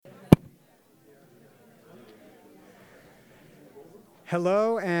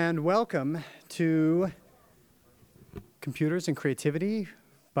Hello and welcome to Computers and Creativity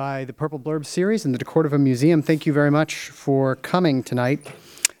by the Purple Blurb series and the DeCordova Museum. Thank you very much for coming tonight.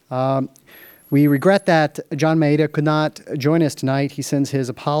 We regret that John Maeda could not join us tonight. He sends his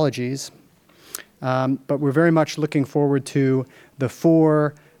apologies. But we're very much looking forward to the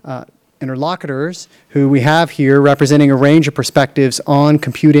four interlocutors who we have here representing a range of perspectives on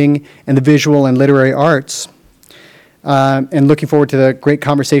computing and the visual and literary arts. And looking forward to the great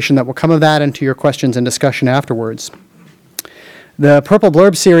conversation that will come of that and to your questions and discussion afterwards. The Purple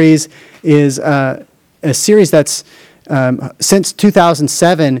Blurb series is a series that's, since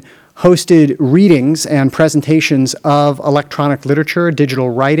 2007, hosted readings and presentations of electronic literature,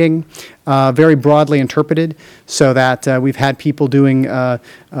 digital writing, very broadly interpreted, so that we've had people doing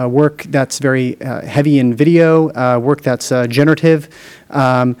work that's very heavy in video, work that's generative,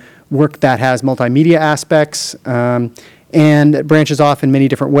 work that has multimedia aspects, and branches off in many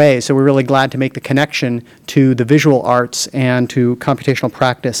different ways. So we're really glad to make the connection to the visual arts and to computational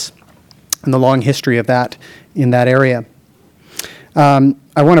practice and the long history of that in that area.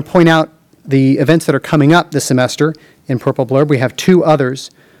 I want to point out the events that are coming up this semester in Purple Blurb. We have two others.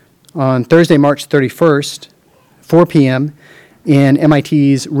 On Thursday, March 31st, 4 p.m., in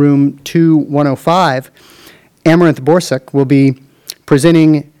MIT's room 2105, Amaranth Borsuk will be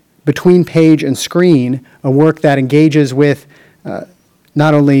presenting Between Page and Screen, a work that engages with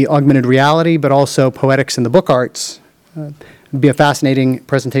not only augmented reality, but also poetics and the book arts. It'll be a fascinating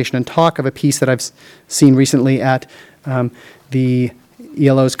presentation and talk of a piece that I've seen recently at the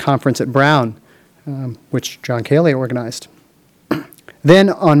ELO's conference at Brown, which John Cayley organized. Then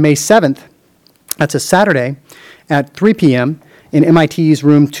on May 7th, that's a Saturday, at 3 p.m. in MIT's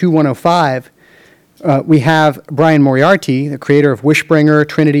room 2105, we have Brian Moriarty, the creator of Wishbringer,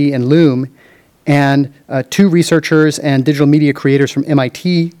 Trinity, and Loom, and two researchers and digital media creators from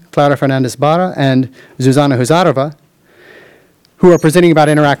MIT, Clara Fernandez-Barra and Zuzana Huzarova, who are presenting about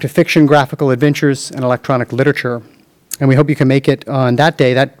interactive fiction, graphical adventures, and electronic literature. And we hope you can make it on that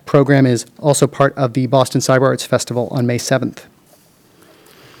day. That program is also part of the Boston Cyber Arts Festival on May 7th.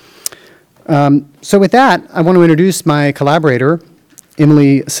 So with that, I want to introduce my collaborator,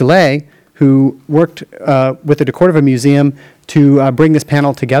 Emily Sillet, who worked with the DeCordova Museum to bring this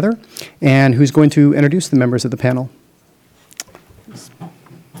panel together, and who's going to introduce the members of the panel.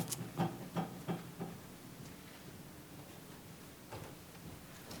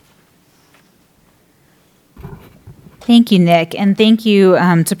 Thank you, Nick, and thank you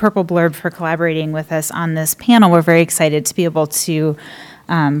to Purple Blurb for collaborating with us on this panel. We're very excited to be able to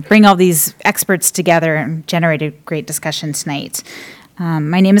bring all these experts together and generate a great discussion tonight.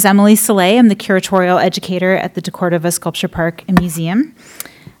 My name is Emily Sillet. I'm the curatorial educator at the DeCordova Sculpture Park and Museum.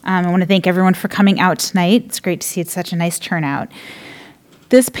 I want to thank everyone for coming out tonight. It's great to see it's such a nice turnout.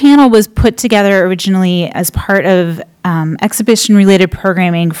 This panel was put together originally as part of exhibition-related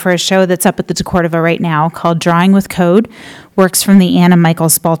programming for a show that's up at the DeCordova right now called Drawing with Code, works from the Anna Michael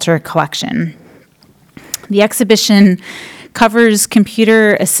Spalter collection. The exhibition covers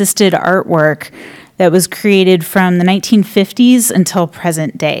computer-assisted artwork that was created from the 1950s until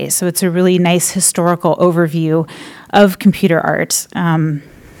present day. So it's a really nice historical overview of computer art.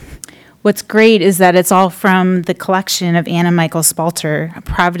 What's great is that it's all from the collection of Anna Michael Spalter, a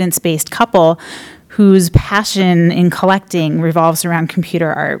Providence-based couple whose passion in collecting revolves around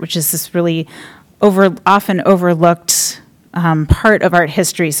computer art, which is this really often overlooked part of art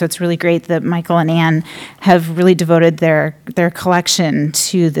history. So it's really great that Michael and Anne have really devoted their collection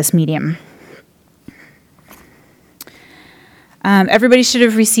to this medium. Everybody should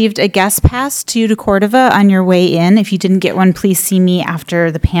have received a guest pass to DeCordova on your way in. If you didn't get one, please see me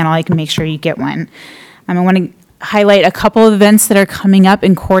after the panel. I can make sure you get one. I want to highlight a couple of events that are coming up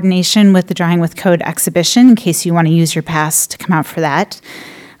in coordination with the Drawing with Code exhibition, in case you want to use your pass to come out for that.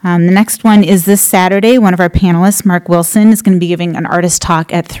 The next one is this Saturday. One of our panelists, Mark Wilson, is going to be giving an artist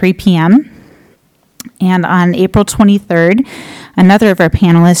talk at 3 p.m. And on April 23rd, another of our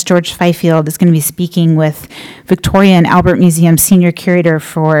panelists, George Fifield, is going to be speaking with Victoria and Albert Museum Senior Curator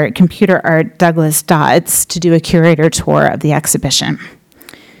for Computer Art, Douglas Dodds, to do a curator tour of the exhibition.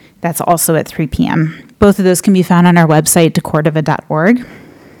 That's also at 3 p.m. Both of those can be found on our website, decordova.org.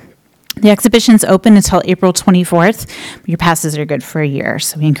 The exhibition's open until April 24th. Your passes are good for a year,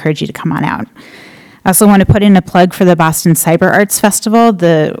 so we encourage you to come on out. I also want to put in a plug for the Boston Cyber Arts Festival.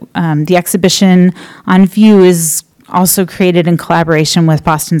 The exhibition on view is also created in collaboration with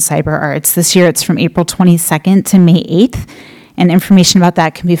Boston Cyber Arts. This year it's from April 22nd to May 8th, and information about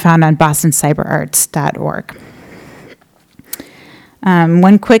that can be found on bostoncyberarts.org.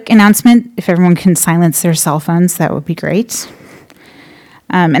 One quick announcement, if everyone can silence their cell phones, that would be great.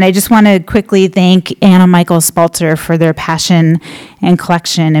 And I just want to quickly thank Anna Michael Spalter for their passion and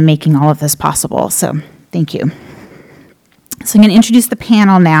collection in making all of this possible. So thank you. So I'm going to introduce the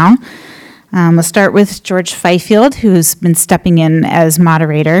panel now. We'll start with George Fifield, who's been stepping in as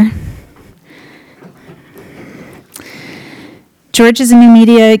moderator. George is a new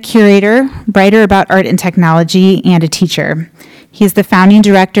media curator, writer about art and technology, and a teacher. He is the founding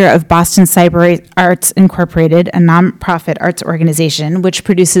director of Boston Cyber Arts Incorporated, a nonprofit arts organization which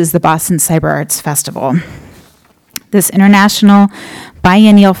produces the Boston Cyber Arts Festival. This international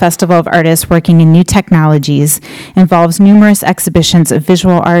biennial festival of artists working in new technologies involves numerous exhibitions of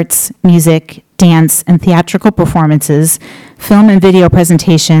visual arts, music, dance, and theatrical performances, film and video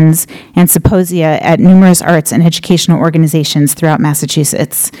presentations, and symposia at numerous arts and educational organizations throughout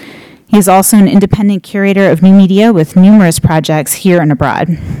Massachusetts. He is also an independent curator of new media with numerous projects here and abroad.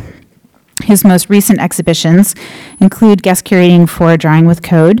 His most recent exhibitions include guest curating for Drawing with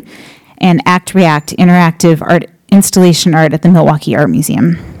Code and Act React interactive art installation art at the Milwaukee Art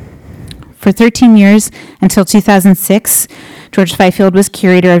Museum. For 13 years, until 2006, George Fifield was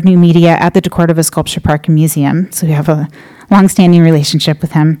curator of new media at the DeCordova Sculpture Park and Museum, so we have a long-standing relationship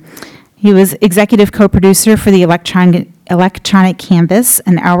with him. He was executive co-producer for the Electronic Canvas,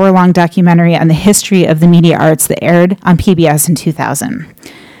 an hour-long documentary on the history of the media arts that aired on PBS in 2000.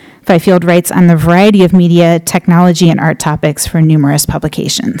 Fifield writes on the variety of media, technology, and art topics for numerous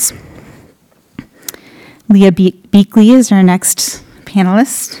publications. Leah Beakley is our next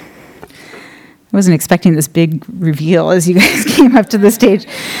panelist. I wasn't expecting this big reveal as you guys came up to the stage.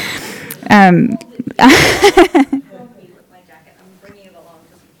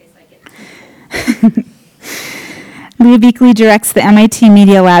 Leah Beakley directs the MIT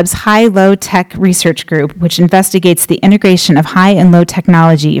Media Lab's High-Low Tech Research Group, which investigates the integration of high and low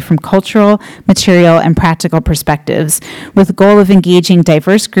technology from cultural, material, and practical perspectives, with the goal of engaging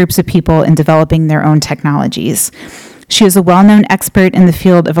diverse groups of people in developing their own technologies. She is a well-known expert in the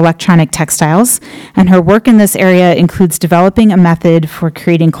field of electronic textiles, and her work in this area includes developing a method for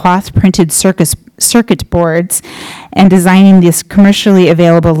creating cloth-printed circuit boards and designing this commercially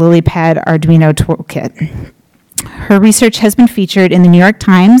available LilyPad Arduino toolkit. Her research has been featured in the New York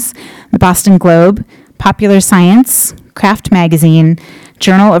Times, the Boston Globe, Popular Science, Craft Magazine,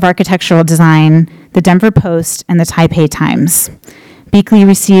 Journal of Architectural Design, the Denver Post, and the Taipei Times. Beakley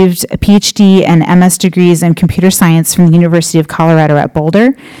received a PhD and MS degrees in computer science from the University of Colorado at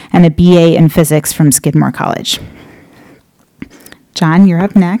Boulder and a BA in physics from Skidmore College. John, you're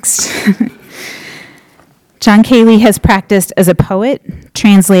up next. John Cayley has practiced as a poet,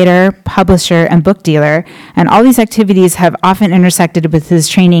 translator, publisher, and book dealer, and all these activities have often intersected with his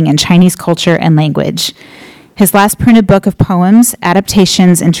training in Chinese culture and language. His last printed book of poems,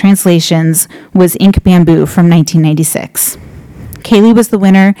 adaptations, and translations was Ink Bamboo from 1996. Cayley was the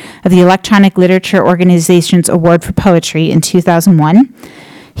winner of the Electronic Literature Organization's Award for Poetry in 2001.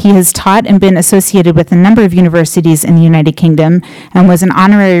 He has taught and been associated with a number of universities in the United Kingdom and was an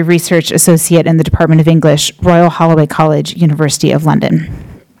honorary research associate in the Department of English, Royal Holloway College, University of London.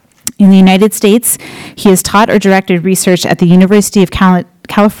 In the United States, he has taught or directed research at the University of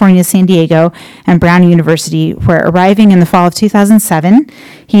California, San Diego, and Brown University, where arriving in the fall of 2007,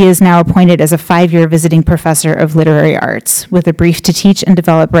 he is now appointed as a 5-year visiting professor of literary arts with a brief to teach and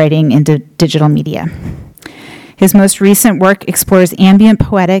develop writing into digital media. His most recent work explores ambient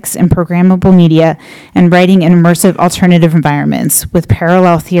poetics and programmable media and writing in immersive alternative environments with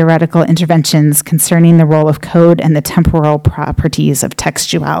parallel theoretical interventions concerning the role of code and the temporal properties of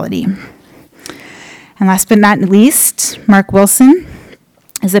textuality. And last but not least, Mark Wilson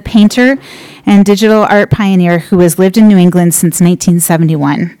is a painter and digital art pioneer who has lived in New England since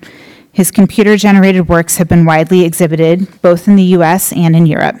 1971. His computer-generated works have been widely exhibited, both in the US and in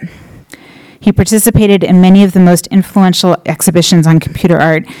Europe. He participated in many of the most influential exhibitions on computer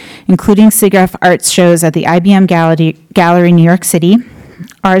art, including SIGGRAPH Arts shows at the IBM Gallery, New York City,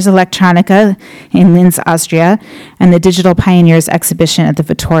 Ars Electronica in Linz, Austria, and the Digital Pioneers exhibition at the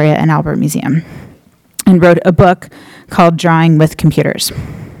Victoria and Albert Museum, and wrote a book called Drawing with Computers.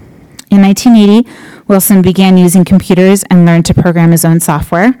 In 1980, Wilson began using computers and learned to program his own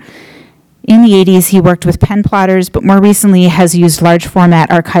software. In the 80s, he worked with pen plotters, but more recently has used large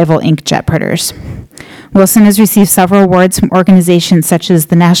format archival inkjet printers. Wilson has received several awards from organizations such as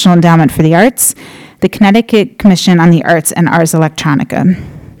the National Endowment for the Arts, the Connecticut Commission on the Arts, and Ars Electronica.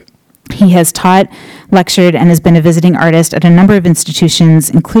 He has taught, lectured, and has been a visiting artist at a number of institutions,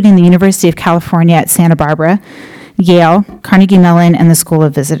 including the University of California at Santa Barbara, Yale, Carnegie Mellon, and the School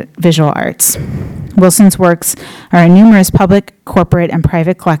of Visual Arts. Wilson's works are in numerous public, corporate, and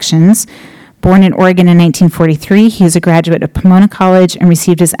private collections, Born in Oregon in 1943, he is a graduate of Pomona College and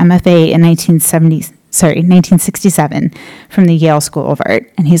received his MFA in 1967 from the Yale School of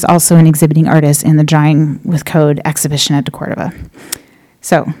Art. And he's also an exhibiting artist in the Drawing with Code exhibition at DeCordova.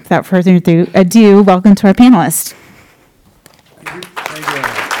 So without further ado, welcome to our panelists. Thank you.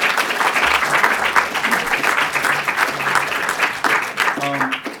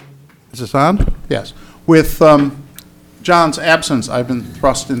 Is this on? Yes. With John's absence, I've been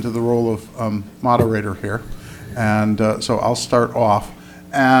thrust into the role of moderator here, and so I'll start off.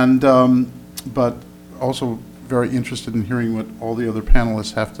 And but also very interested in hearing what all the other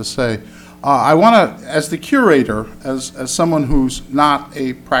panelists have to say. I want to, as the curator, as someone who's not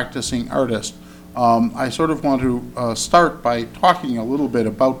a practicing artist, I sort of want to start by talking a little bit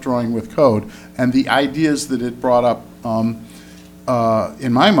about Drawing with Code and the ideas that it brought up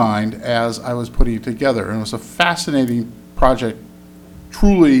in my mind as I was putting it together. And it was a fascinating project.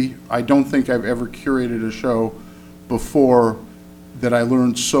 Truly, I don't think I've ever curated a show before that I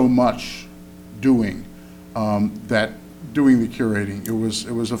learned so much doing doing the curating.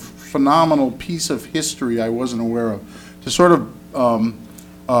 It was a phenomenal piece of history I wasn't aware of. To sort of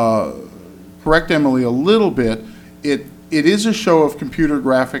correct Emily a little bit, it is a show of computer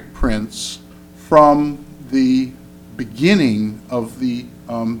graphic prints from the beginning of the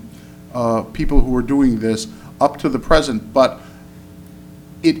people who were doing this up to the present, but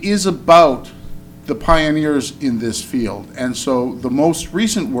it is about the pioneers in this field. And so the most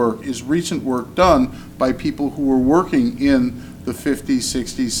recent work is recent work done by people who were working in the 50s,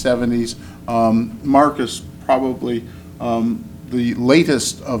 60s, 70s. Marcus, probably the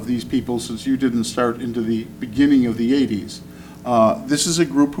latest of these people, since you didn't start into the beginning of the 80s. This is a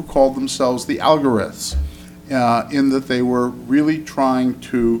group who called themselves the Algorithms, in that they were really trying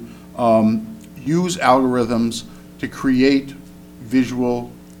to use algorithms to create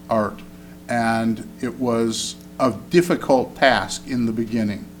visual art. And it was a difficult task in the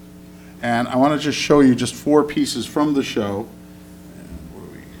beginning. And I want to just show you just 4 pieces from the show. And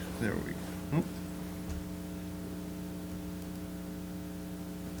there we go. There we go.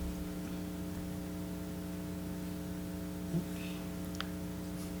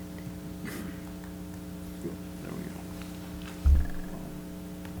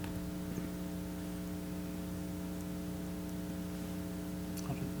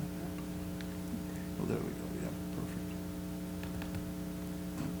 How did that happen? Oh, there we go. Yeah, perfect.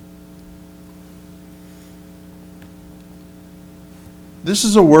 This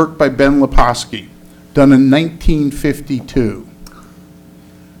is a work by Ben Leposki, done in 1952.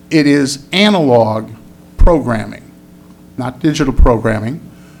 It is analog programming, not digital programming.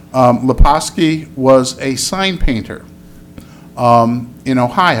 Leposki was a sign painter in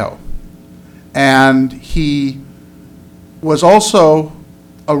Ohio, and he was also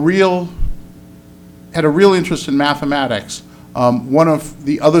had a real interest in mathematics. One of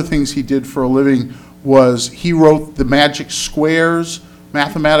the other things he did for a living was he wrote the magic squares,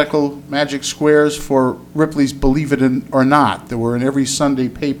 mathematical magic squares for Ripley's Believe It or Not that were in every Sunday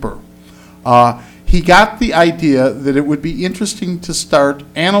paper. He got the idea that it would be interesting to start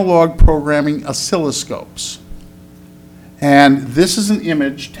analog programming oscilloscopes. And this is an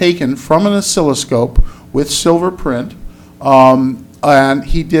image taken from an oscilloscope with silver print, and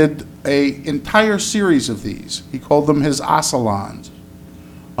he did an entire series of these. He called them his oscillons.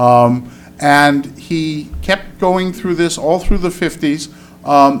 And he kept going through this all through the 50s.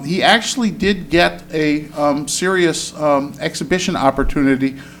 He actually did get a serious exhibition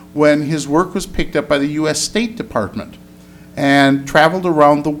opportunity when his work was picked up by the U.S. State Department and traveled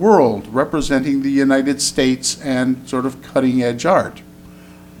around the world representing the United States and sort of cutting-edge art.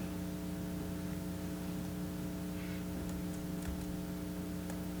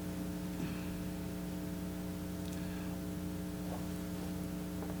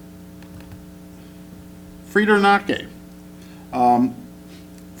 Frieder Nake.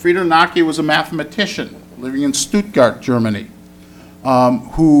 Frieder Nake was a mathematician living in Stuttgart, Germany,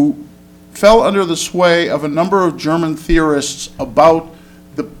 who fell under the sway of a number of German theorists about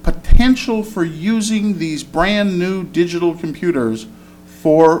the potential for using these brand new digital computers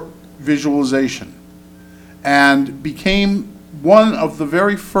for visualization, and became one of the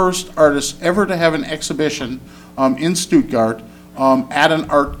very first artists ever to have an exhibition in Stuttgart at an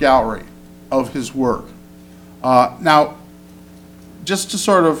art gallery of his work. Now, just to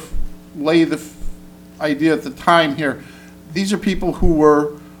sort of lay the idea at the time here, these are people who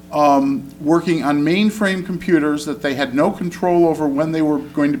were working on mainframe computers that they had no control over when they were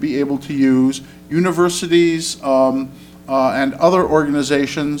going to be able to use. Universities and other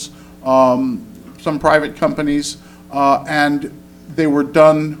organizations, some private companies, and they were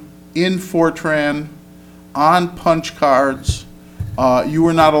done in Fortran, on punch cards. You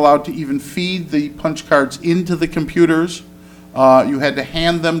were not allowed to even feed the punch cards into the computers. You had to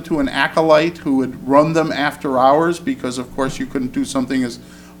hand them to an acolyte who would run them after hours because, of course, you couldn't do something as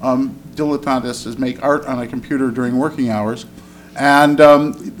dilettantist as make art on a computer during working hours. And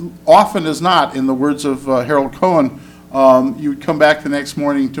often as not, in the words of Harold Cohen, you would come back the next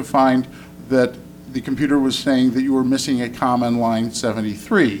morning to find that the computer was saying that you were missing a comma in line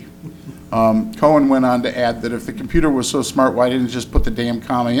 73. Cohen went on to add that if the computer was so smart, why didn't it just put the damn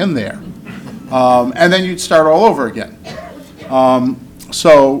comma in there? And then you'd start all over again.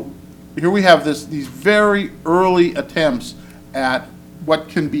 So here we have these very early attempts at what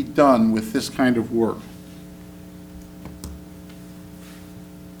can be done with this kind of work.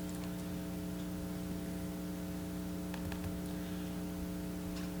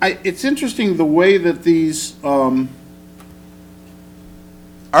 It's interesting the way that these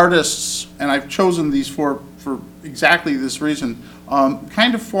artists, and I've chosen these for exactly this reason,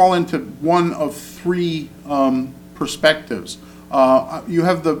 kind of fall into one of three perspectives. You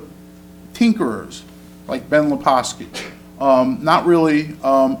have the tinkerers, like Ben Leposki, not really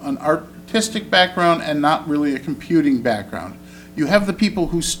an artistic background and not really a computing background. You have the people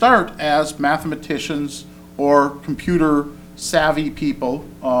who start as mathematicians or computer savvy people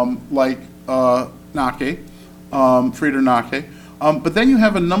like Nake, Frieder Nake. But then you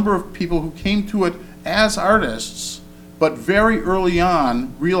have a number of people who came to it as artists, but very early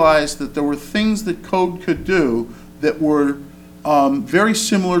on realized that there were things that code could do that were very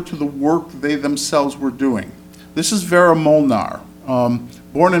similar to the work they themselves were doing. This is Vera Molnar,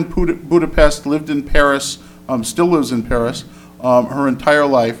 born in Budapest, lived in Paris, still lives in Paris her entire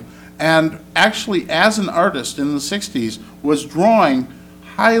life, and actually as an artist in the 60s was drawing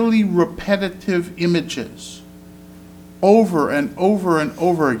highly repetitive images over and over and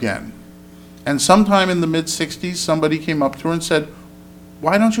over again. And sometime in the mid-60s, somebody came up to her and said,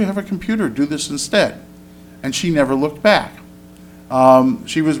 why don't you have a computer do this instead? And she never looked back.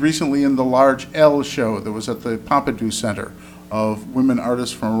 She was recently in the Large L show that was at the Pompidou Center of women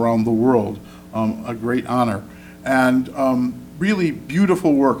artists from around the world, a great honor. And really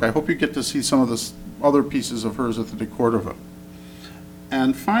beautiful work. I hope you get to see some of the other pieces of hers at the de Cordova.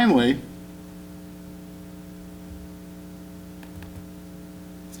 And finally,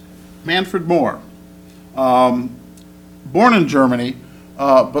 Manfred Mohr, born in Germany,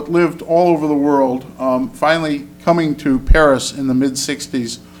 but lived all over the world, finally coming to Paris in the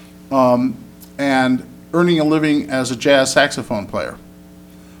mid-60s and earning a living as a jazz saxophone player.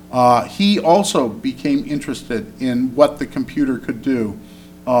 He also became interested in what the computer could do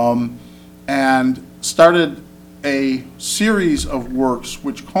and started a series of works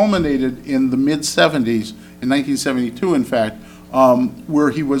which culminated in the mid-70s, in 1972 in fact, where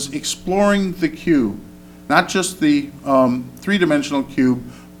he was exploring the cube, not just the three-dimensional cube,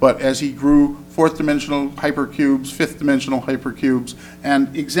 but as he grew fourth-dimensional hypercubes, fifth-dimensional hypercubes,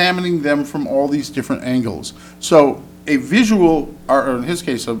 and examining them from all these different angles. So a visual, or in his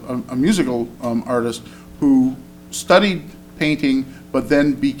case, a musical artist who studied painting, but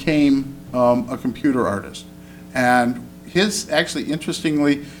then became a computer artist. And actually,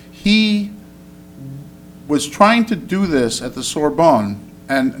 interestingly, he was trying to do this at the Sorbonne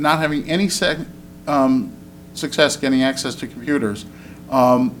and not having any success getting access to computers.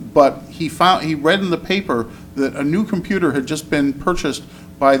 But he read in the paper that a new computer had just been purchased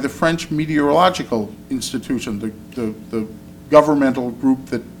by the French Meteorological Institution, the governmental group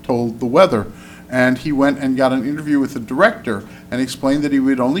that told the weather. And he went and got an interview with the director and explained that he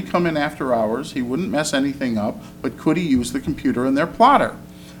would only come in after hours, he wouldn't mess anything up, but could he use the computer in their plotter?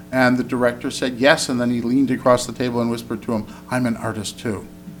 And the director said yes, and then he leaned across the table and whispered to him, I'm an artist too.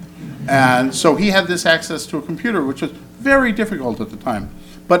 And so he had this access to a computer, which was very difficult at the time.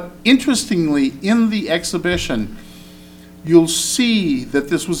 But interestingly, in the exhibition, you'll see that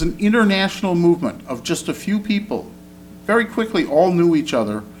this was an international movement of just a few people. Very quickly, all knew each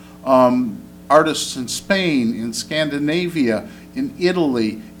other. Artists in Spain, in Scandinavia, in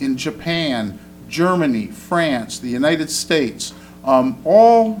Italy, in Japan, Germany, France, the United States,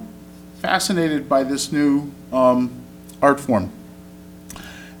 all fascinated by this new art form.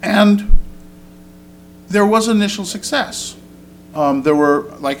 And there was initial success. There were,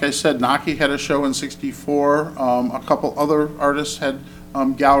 like I said, Naki had a show in '64. A couple other artists had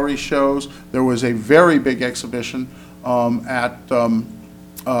gallery shows. There was a very big exhibition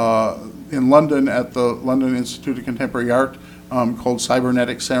in London at the London Institute of Contemporary Art called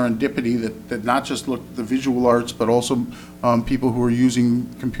Cybernetic Serendipity that not just looked at the visual arts, but also people who were using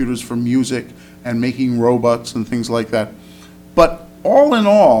computers for music and making robots and things like that. But all in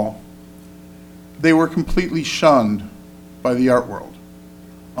all, they were completely shunned by the art world.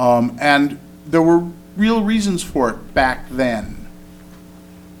 And there were real reasons for it back then.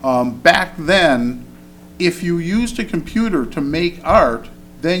 Back then, if you used a computer to make art,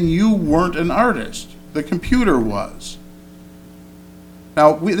 then you weren't an artist. The computer was.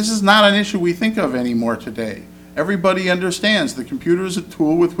 Now, this is not an issue we think of anymore today. Everybody understands the computer is a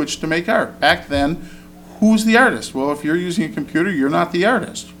tool with which to make art. Back then, who's the artist? Well, if you're using a computer, you're not the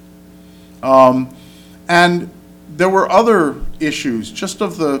artist. And there were other issues, just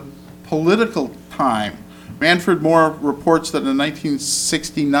of the political time. Manfred Moore reports that in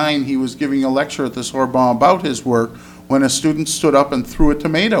 1969 he was giving a lecture at the Sorbonne about his work when a student stood up and threw a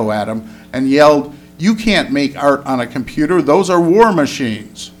tomato at him and yelled, "You can't make art on a computer, those are war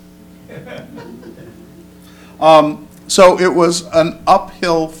machines." So it was an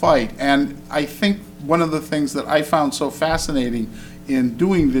uphill fight, and I think one of the things that I found so fascinating in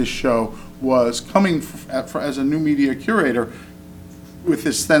doing this show was coming as a new media curator with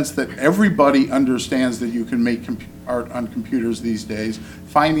this sense that everybody understands that you can make art on computers these days,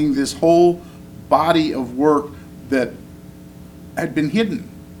 finding this whole body of work that had been hidden,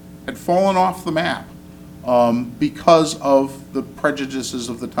 had fallen off the map because of the prejudices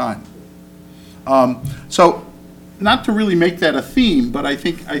of the time. So, not to really make that a theme, but I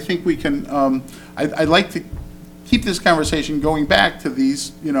think we can. I'd like to keep this conversation going back to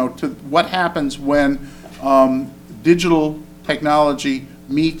these, to what happens when digital technology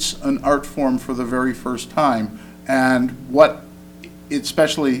meets an art form for the very first time, and what,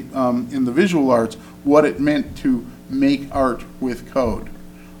 especially in the visual arts, what it meant to make art with code.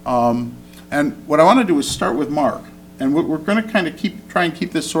 And what I want to do is start with Mark, and we're going to kind of try and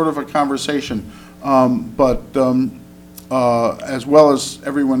keep this sort of a conversation, but as well as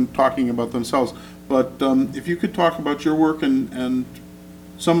everyone talking about themselves. But if you could talk about your work and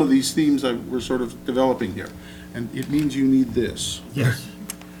some of these themes that we're sort of developing here. And it means you need this. Yes.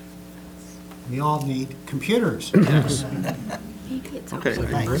 We all need computers. Yes. Okay.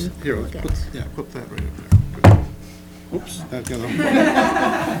 Thanks. Here, put that right up there. Oops, that got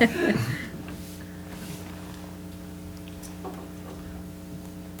on.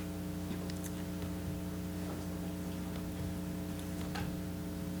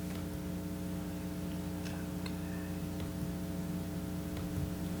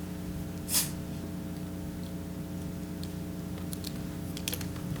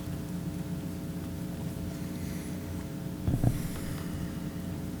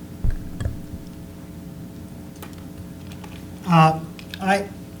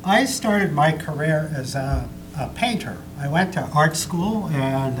 I started my career as a painter. I went to art school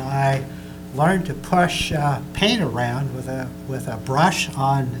and I learned to push paint around with a brush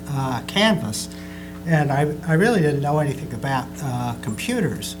on canvas, and I really didn't know anything about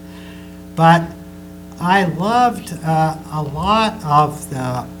computers. But I loved a lot of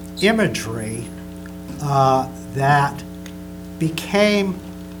the imagery that became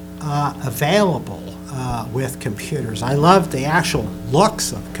available with computers. I loved the actual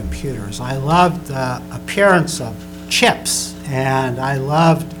looks of computers. I loved the appearance of chips, and I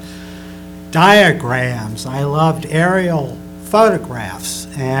loved diagrams. I loved aerial photographs,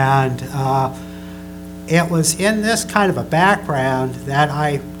 and it was in this kind of a background that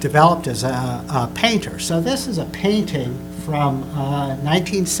I developed as a painter. So this is a painting from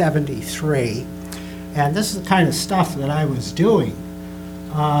 1973, and this is the kind of stuff that I was doing.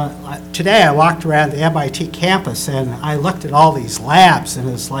 Today I walked around the MIT campus and I looked at all these labs, and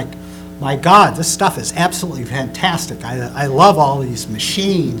it's like, my God, this stuff is absolutely fantastic. I love all these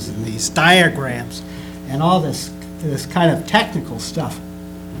machines and these diagrams and all this kind of technical stuff.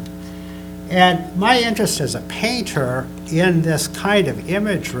 And my interest as a painter in this kind of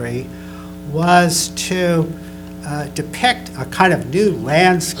imagery was to depict a kind of new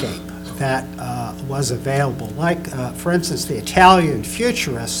landscape that was available. Like, for instance, the Italian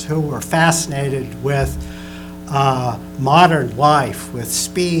futurists who were fascinated with modern life, with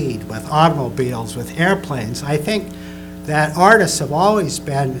speed, with automobiles, with airplanes. I think that artists have always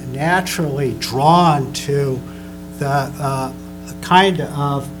been naturally drawn to the kind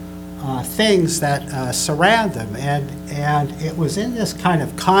of things that surround them. And it was in this kind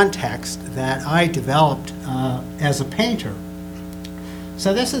of context that I developed as a painter.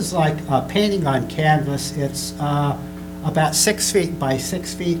 So this is like a painting on canvas. It's about 6 feet by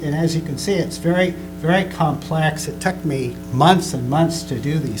 6 feet, and as you can see, it's very, very complex. It took me months and months to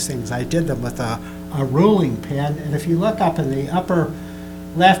do these things. I did them with a ruling pen, and if you look up in the upper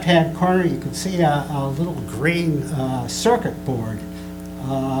left-hand corner, you can see a little green circuit board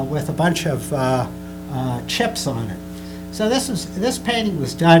with a bunch of chips on it. So this painting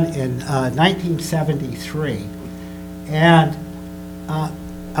was done in 1973, and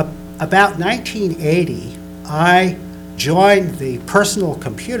about 1980, I joined the personal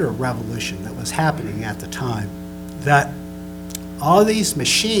computer revolution that was happening at the time. That all these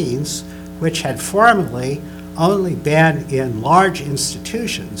machines, which had formerly only been in large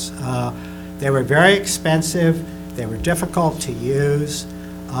institutions, they were very expensive, they were difficult to use,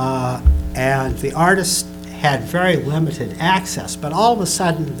 and the artists had very limited access. But all of a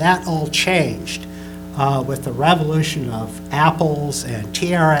sudden, that all changed with the revolution of Apples and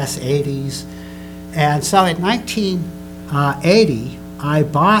TRS-80s. And so in 1980, I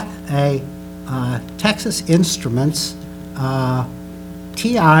bought a Texas Instruments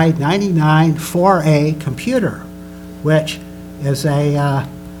TI-99 4A computer, which is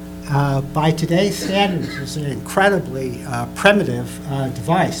by today's standards, is an incredibly primitive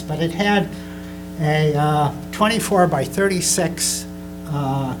device. But it had a 24 by 36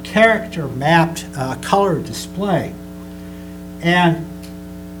 character mapped color display. And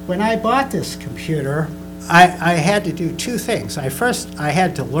when I bought this computer, I had to do two things. First, I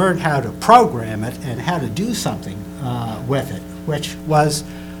had to learn how to program it and how to do something with it, which was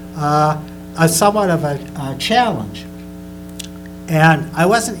somewhat of a challenge. And I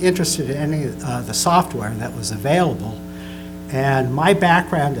wasn't interested in any of the software that was available. And my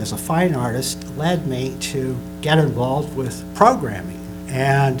background as a fine artist led me to get involved with programming.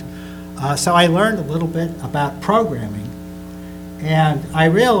 And so I learned a little bit about programming. And I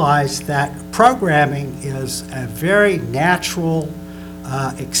realized that programming is a very natural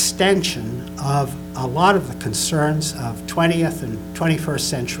extension of a lot of the concerns of 20th and 21st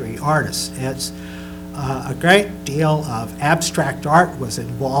century artists. It's a great deal of abstract art was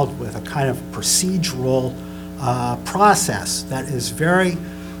involved with a kind of procedural process that is very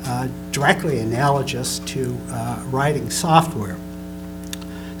directly analogous to writing software.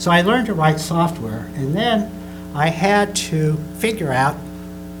 So I learned to write software, and then I had to figure out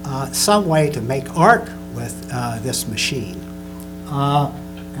some way to make art with this machine.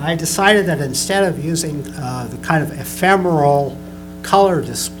 I decided that instead of using the kind of ephemeral color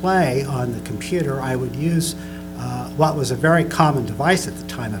display on the computer, I would use what was a very common device at the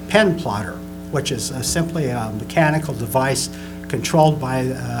time, a pen plotter, which is simply a mechanical device controlled by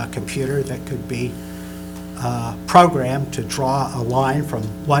a computer that could be programmed to draw a line from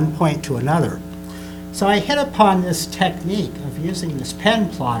one point to another. So I hit upon this technique of using this pen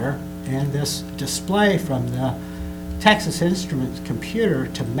plotter and this display from the Texas Instruments computer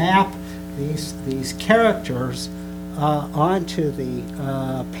to map these characters onto the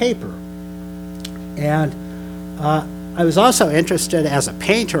paper. And I was also interested, as a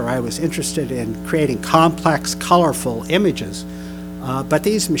painter, I was interested in creating complex, colorful images. But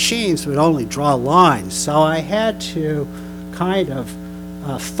these machines would only draw lines, so I had to kind of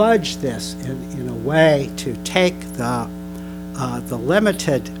fudge this in a way to take the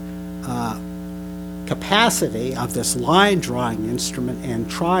limited capacity of this line drawing instrument and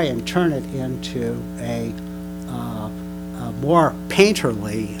try and turn it into a more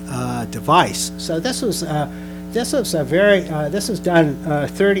painterly device. So this was done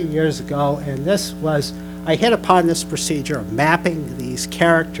 30 years ago, and I hit upon this procedure of mapping these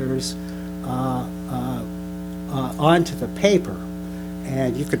characters onto the paper.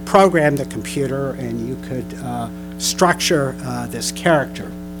 And you could program the computer and you could structure this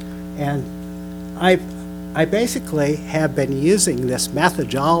character. And I basically have been using this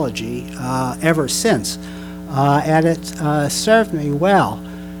methodology ever since. And it served me well.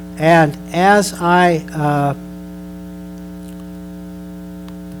 And as I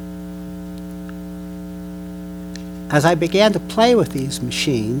began to play with these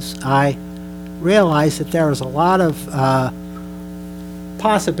machines, I realized that there was a lot of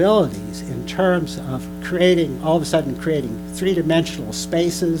possibilities in terms of all of a sudden creating three-dimensional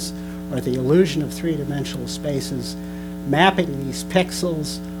spaces, or the illusion of three-dimensional spaces, mapping these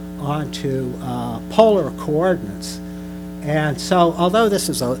pixels onto polar coordinates. And so although this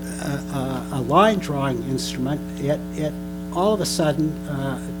is a line drawing instrument, it all of a sudden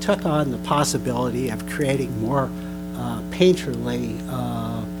took on the possibility of creating more painterly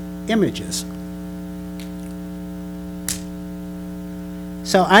images.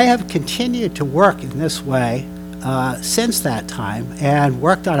 So I have continued to work in this way since that time, and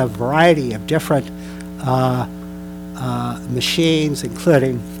worked on a variety of different machines,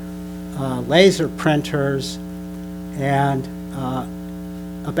 including laser printers, and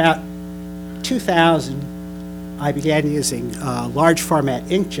about 2000 I began using large format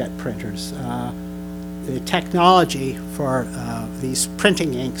inkjet printers. The technology for these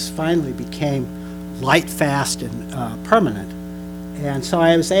printing inks finally became light fast and permanent. And so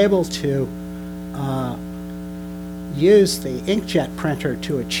I was able to use the inkjet printer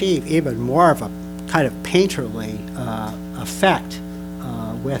to achieve even more of a kind of painterly effect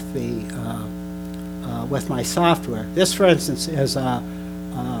with my software. This, for instance, is a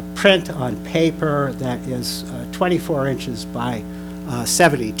print on paper that is 24 inches by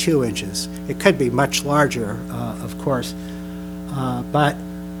 72 inches. It could be much larger, of course, but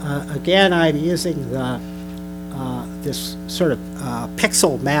again, I'm using this sort of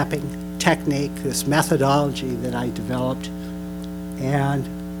pixel mapping technique, this methodology that I developed, and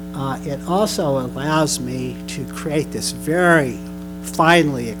it also allows me to create this very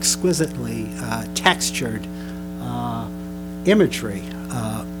finely, exquisitely textured imagery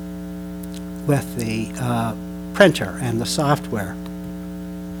with the printer and the software.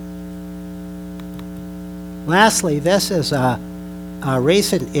 Lastly, this is a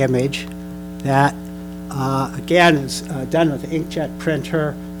recent image that again is done with the inkjet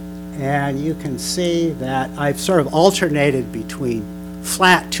printer, and you can see that I've sort of alternated between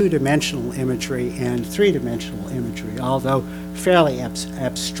flat two-dimensional imagery and three-dimensional imagery, although fairly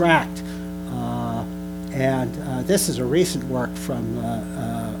abstract. This is a recent work from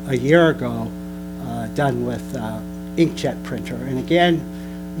a year ago done with inkjet printer. And again,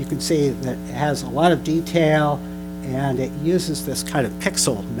 you can see that it has a lot of detail, and it uses this kind of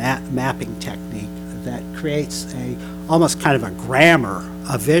pixel mapping technique that creates almost kind of a grammar,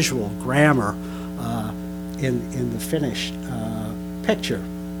 a visual grammar in the finished picture.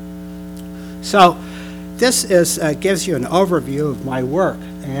 So this gives you an overview of my work,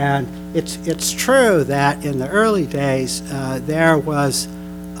 and it's true that in the early days there was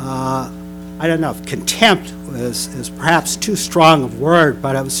I don't know if contempt is perhaps too strong of a word,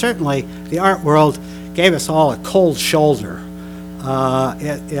 but it was certainly, the art world gave us all a cold shoulder.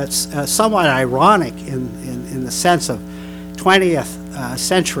 It's somewhat ironic in the sense of 20th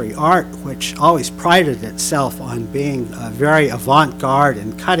century art, which always prided itself on being very avant-garde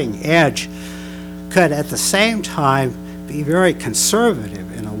and cutting edge, could at the same time be very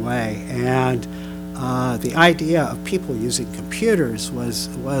conservative in a way. And the idea of people using computers was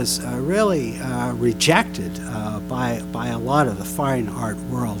really rejected by a lot of the fine art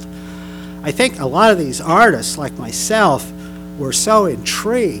world. I think a lot of these artists, like myself, were so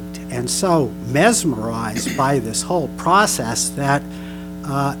intrigued and so mesmerized by this whole process that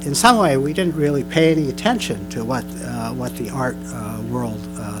in some way we didn't really pay any attention to what the art world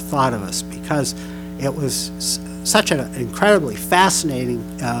thought of us, because it was such an incredibly fascinating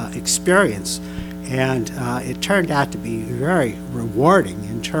experience, and it turned out to be very rewarding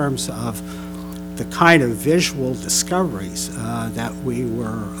in terms of the kind of visual discoveries that we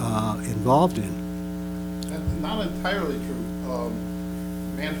were involved in. Not entirely true.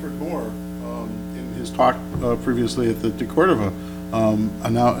 Manfred Moore, in his talk previously at the De Cordova,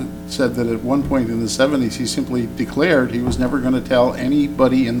 said that at one point in the 70s he simply declared he was never going to tell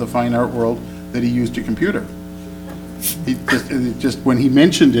anybody in the fine art world that he used a computer. Just when he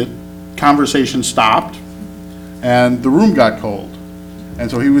mentioned it, conversation stopped and the room got cold. And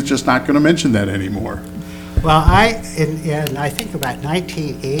so he was just not going to mention that anymore. Well, I think about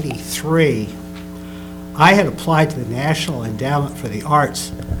 1983, I had applied to the National Endowment for the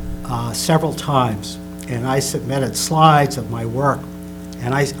Arts several times, and I submitted slides of my work.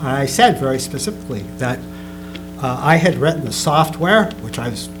 And I said very specifically that I had written the software, which I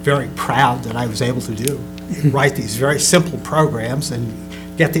was very proud that I was able to do, write these very simple programs and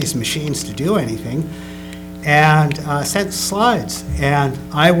get these machines to do anything, and sent slides. And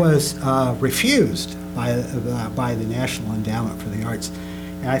I was refused by the National Endowment for the Arts.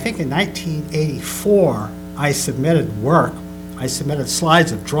 And I think in 1984, I submitted work. I submitted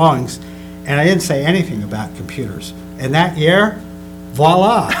slides of drawings, and I didn't say anything about computers. And that year,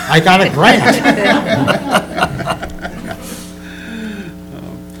 voila, I got a grant.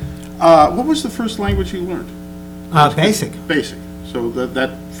 What was the first language you learned? Basic. Basic. So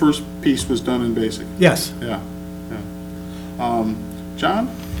that first piece was done in Basic. Yes. Yeah. John?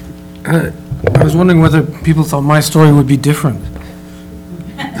 I was wondering whether people thought my story would be different.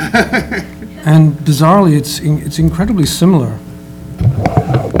 And bizarrely, it's incredibly similar.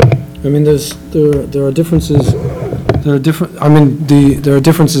 I mean, there are differences. There are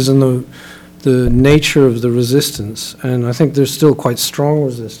differences in the nature of the resistance, and I think there's still quite strong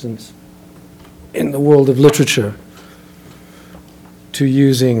resistance in the world of literature to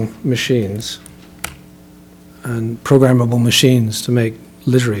using machines and programmable machines to make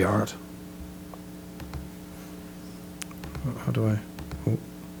literary art. How do I?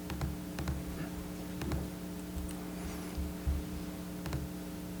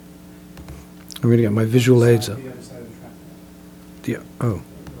 Oh. I'm going to get my visual aids up. Oh.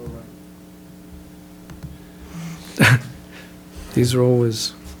 These are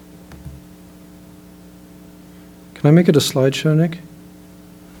always... Can I make it a slideshow, Nick?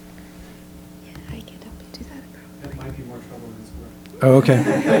 I can help you do that. That might be more trouble than it's worth. Oh, okay.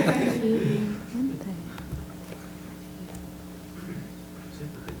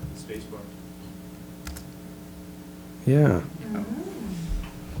 Yeah.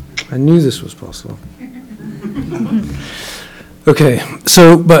 I knew this was possible. Okay,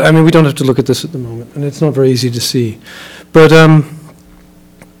 so, but I mean, we don't have to look at this at the moment, and it's not very easy to see. But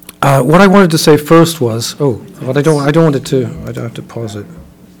what I wanted to say first was, but I don't want it to, I don't have to pause it.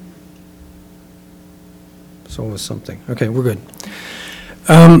 It's always something. Okay, we're good.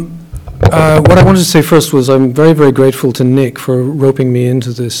 What I wanted to say first was I'm very, very grateful to Nick for roping me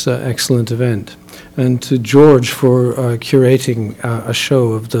into this excellent event, and to George for curating a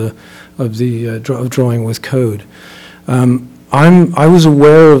show of drawing with code. I was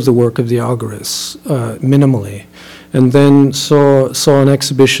aware of the work of the algorithms minimally, and then saw an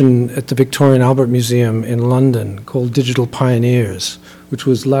exhibition at the Victoria and Albert Museum in London called Digital Pioneers, which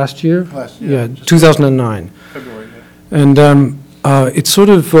was last year? Yeah, 2009. February, yeah. And it sort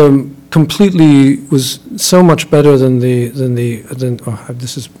of completely was so much better than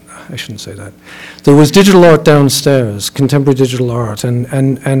I shouldn't say that. There was digital art downstairs, contemporary digital art,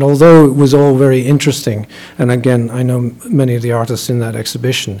 and although it was all very interesting, and again, I know many of the artists in that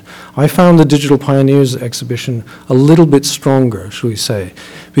exhibition, I found the Digital Pioneers exhibition a little bit stronger, shall we say,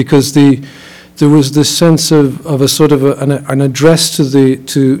 because there was this sense of a sort of an address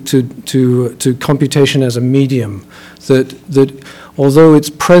to computation as a medium that although it's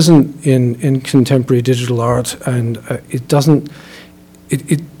present in contemporary digital art, and it doesn't.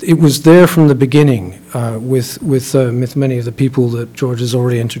 It was there from the beginning with many of the people that George has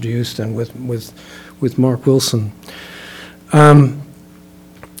already introduced, and with Mark Wilson. And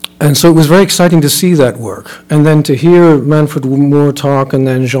so it was very exciting to see that work. And then to hear Manfred Moore talk, and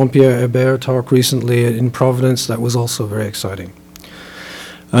then Jean-Pierre Hébert talk recently in Providence, that was also very exciting.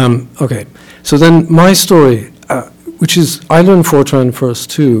 Okay, so then my story, which is, I learned Fortran first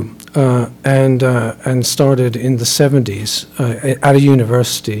too, and started in the 70s at a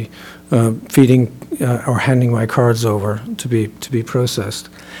university, feeding or handing my cards over to be processed,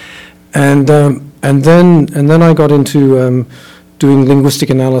 and then I got into doing linguistic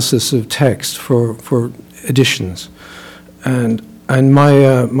analysis of text for editions, and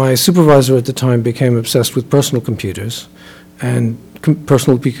my supervisor at the time became obsessed with personal computers, and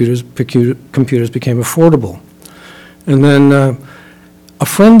personal computers became affordable, and then a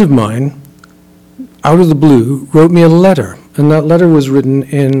friend of mine, out of the blue, wrote me a letter, and that letter was written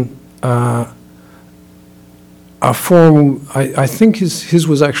in a form, I think his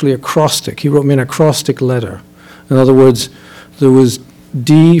was actually acrostic. He wrote me an acrostic letter. In other words, there was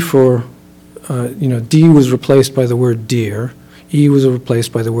D for, D was replaced by the word dear, E was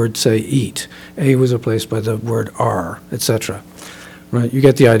replaced by the word, say, eat, A was replaced by the word R, etc. Right? You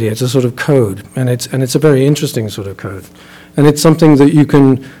get the idea. It's a sort of code, and it's a very interesting sort of code. And it's something that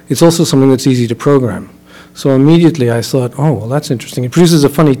it's also something that's easy to program. So immediately I thought, oh, well, that's interesting. It produces a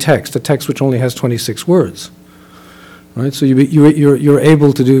funny text, a text which only has 26 words. Right? So you're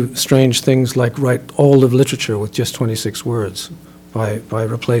able to do strange things like write all of literature with just 26 words by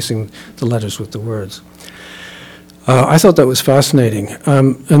replacing the letters with the words. I thought that was fascinating,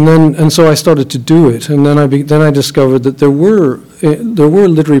 and so I started to do it, and then I discovered that there were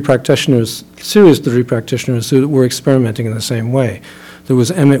literary practitioners, serious literary practitioners, who were experimenting in the same way. There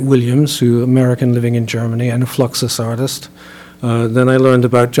was Emmett Williams, who American living in Germany, and a Fluxus artist. Then I learned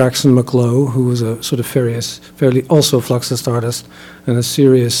about Jackson McLough, who was a sort of fairly also Fluxus artist, and a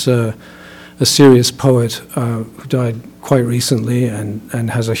serious poet who died quite recently and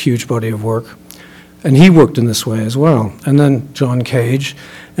has a huge body of work. And he worked in this way as well. And then John Cage,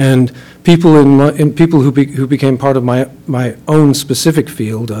 and people who became part of my own specific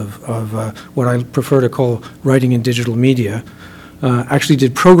field of what I prefer to call writing in digital media, actually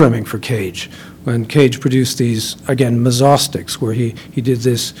did programming for Cage. When Cage produced these, again, mesostics, where he did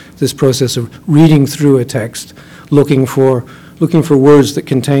this process of reading through a text, looking for words that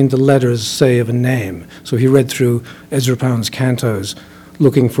contained the letters, say, of a name. So he read through Ezra Pound's cantos,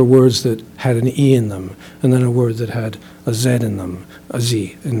 looking for words that had an E in them, and then a word that had a Z in them, a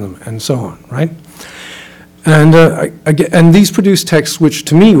Z in them, and so on, right? And these produced texts which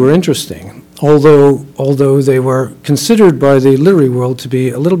to me were interesting, although they were considered by the literary world to be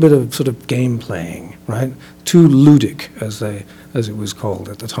a little bit of sort of game playing, right? Too ludic, as it was called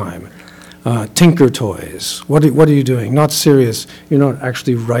at the time. Tinker toys. What are you doing? Not serious. You're not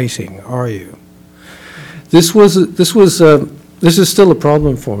actually writing, are you? This is still a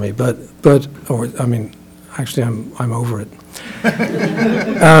problem for me, actually, I'm over it.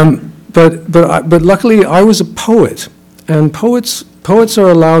 But luckily, I was a poet, and poets are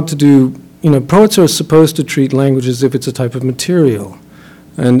allowed to do. Poets are supposed to treat language as if it's a type of material,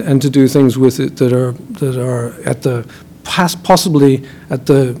 and to do things with it that are at the possibly at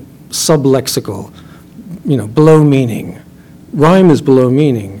the sublexical, below meaning. Rhyme is below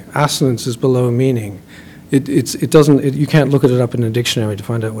meaning. Assonance is below meaning. You can't look it up in a dictionary to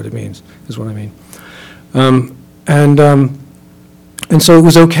find out what it means, is what I mean. And so it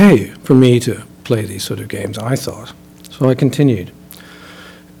was okay for me to play these sort of games, I thought. So I continued.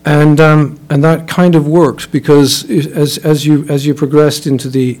 And that kind of worked because as you progressed into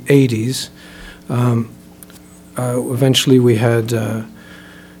the 80s, eventually we had,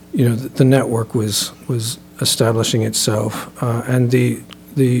 the network was establishing itself, and the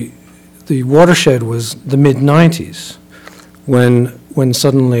watershed was the mid-90s, when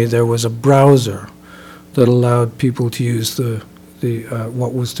suddenly there was a browser that allowed people to use the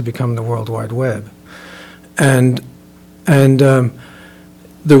what was to become the World Wide Web, and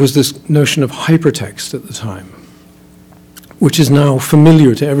there was this notion of hypertext at the time, which is now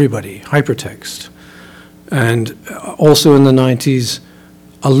familiar to everybody, hypertext. And also in the 90s,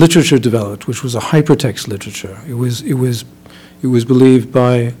 a literature developed, which was a hypertext literature. It was believed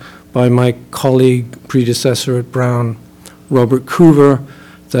by my colleague, predecessor at Brown, Robert Coover,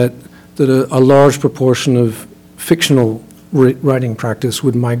 that a large proportion of fictional writing practice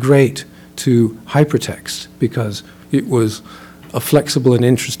would migrate to hypertext because it was a flexible and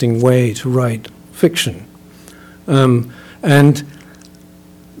interesting way to write fiction. And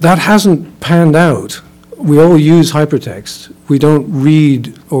that hasn't panned out. We all use hypertext. We don't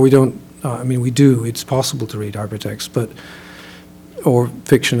read, or we don't, we do, it's possible to read hypertext, or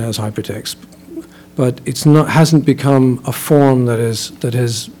fiction as hypertext, but hasn't become a form that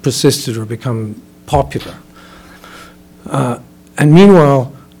has persisted or become popular. And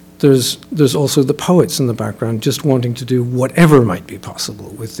meanwhile, there's also the poets in the background just wanting to do whatever might be possible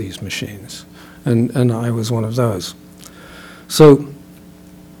with these machines, and I was one of those. So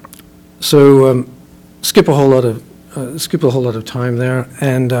skip a whole lot of time there,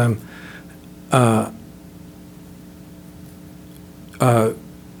 and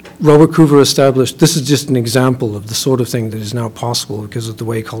Robert Coover established. This is just an example of the sort of thing that is now possible because of the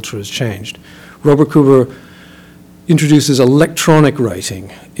way culture has changed. Robert Coover introduces electronic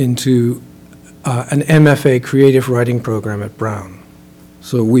writing into an MFA creative writing program at Brown.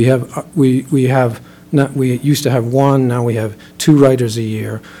 So we used to have one, now we have 2 writers a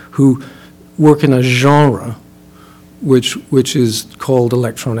year who work in a genre which is called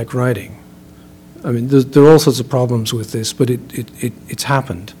electronic writing. There are all sorts of problems with this, but it's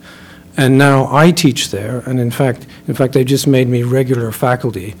happened. And now I teach there, and in fact they just made me regular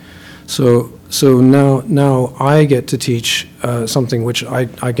faculty. So now I get to teach something which I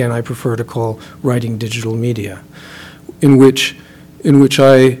prefer to call writing digital media, in which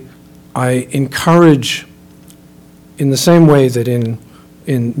I encourage, in the same way that in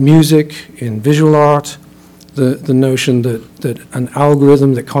music, in visual art, the notion that an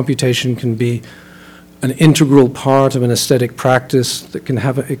algorithm, that computation can be an integral part of an aesthetic practice, that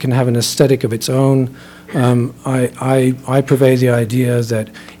it can have an aesthetic of its own. I purvey the idea that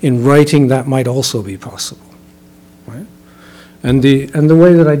in writing that might also be possible, right? And the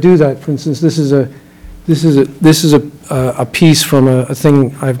way that I do that, for instance, this is a piece from a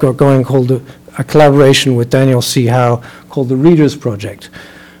thing I've got going called a collaboration with Daniel C. Howe called the Readers Project,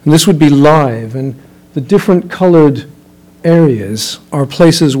 and this would be live, and the different colored areas are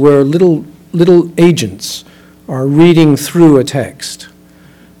places where little agents are reading through a text.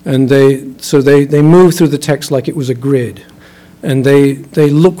 And they move through the text like it was a grid. And they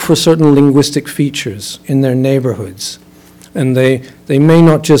look for certain linguistic features in their neighborhoods. And they may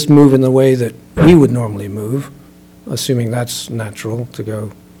not just move in the way that we would normally move, assuming that's natural, to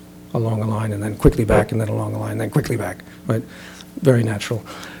go along a line and then quickly back and then along a line and then quickly back, right? Very natural.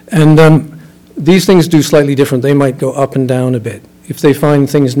 And these things do slightly different. They might go up and down a bit. If they find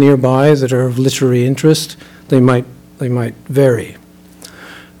things nearby that are of literary interest, they might vary.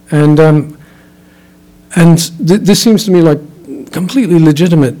 And this seems to me like completely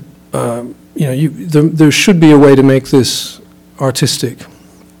legitimate. There should be a way to make this artistic.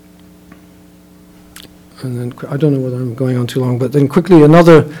 And then I don't know whether I'm going on too long, but then quickly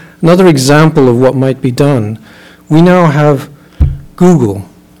another example of what might be done. We now have Google,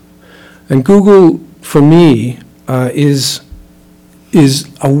 and Google for me is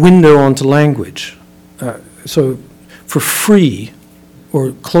a window onto language. So for free,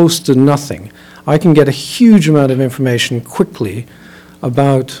 or close to nothing, I can get a huge amount of information quickly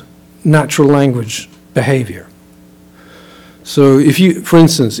about natural language behavior. So if you, for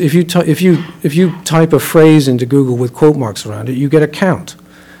instance, if you type a phrase into Google with quote marks around it, you get a count.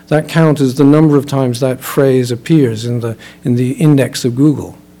 That count is the number of times that phrase appears in the index of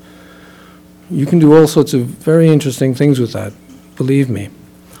Google. You can do all sorts of very interesting things with that, believe me.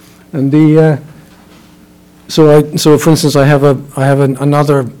 And so for instance, I have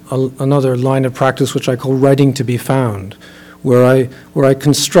another line of practice which I call writing to be found, where I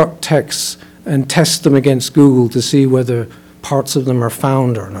construct texts and test them against Google to see whether parts of them are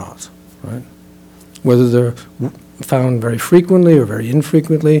found or not, right? Whether they're found very frequently or very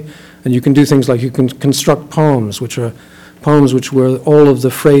infrequently. And you can do things like you can construct poems, which are poems where all of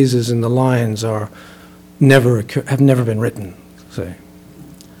the phrases in the lines have never been written, say.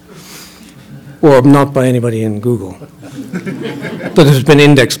 Or not by anybody in Google, that has been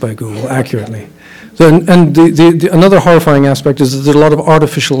indexed by Google accurately. So, and another horrifying aspect is that there's a lot of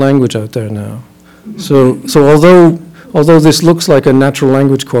artificial language out there now. So although this looks like a natural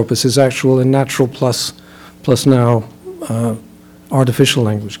language corpus, it's actual a natural plus now artificial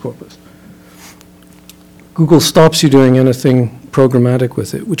language corpus. Google stops you doing anything programmatic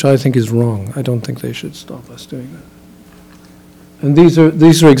with it, which I think is wrong. I don't think they should stop us doing that. And these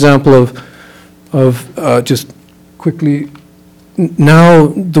are example of just quickly, now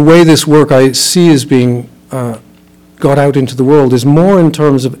the way this work I see is being got out into the world is more in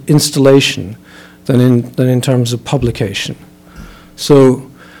terms of installation than in terms of publication. So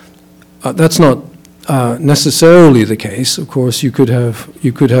that's not necessarily the case. Of course, you could have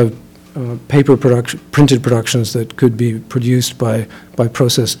printed productions that could be produced by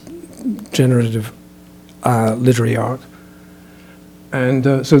process generative literary art.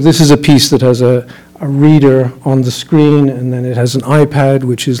 And so this is a piece that has a reader on the screen, and then it has an iPad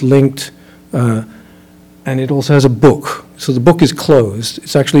which is linked, and it also has a book. So the book is closed.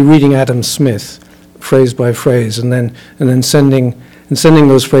 It's actually reading Adam Smith, phrase by phrase, and then sending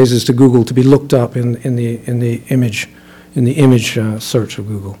those phrases to Google to be looked up in the image search of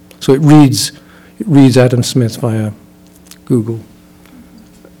Google. So it reads Adam Smith via Google.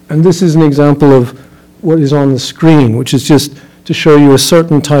 And this is an example of what is on the screen, which is just to show you a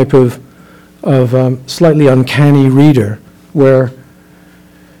certain type of slightly uncanny reader where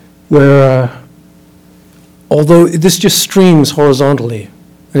although this just streams horizontally,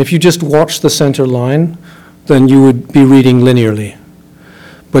 and if you just watch the center line, then you would be reading linearly.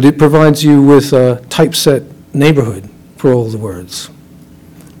 But it provides you with a typeset neighborhood for all the words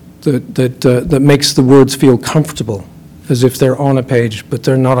that makes the words feel comfortable, as if they're on a page, but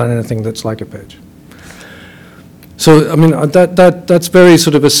they're not on anything that's like a page. So, I mean, that's very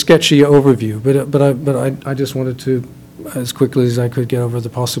sort of a sketchy overview, but I just wanted to, as quickly as I could, get over the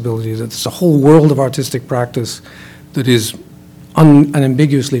possibility that there's a whole world of artistic practice that is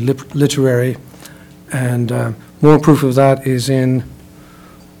unambiguously literary, and more proof of that is in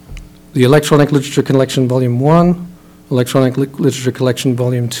the Electronic Literature Collection Volume 1, Electronic Literature Collection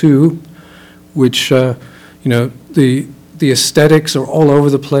Volume 2, which, the aesthetics are all over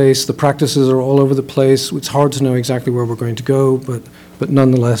the place, the practices are all over the place. It's hard to know exactly where we're going to go, but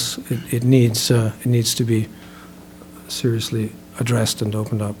nonetheless, it needs to be seriously addressed and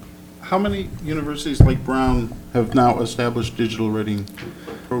opened up. How many universities like Brown have now established digital reading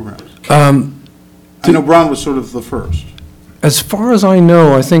programs? I know Brown was sort of the first. As far as I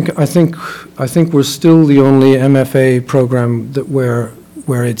know, I think we're still the only MFA program that where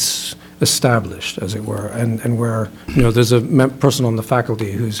it's established, as it were, and where there's a person on the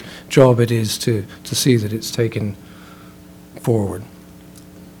faculty whose job it is to see that it's taken forward.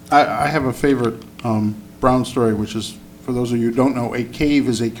 I have a favorite Brown story, which is, for those of you who don't know, a cave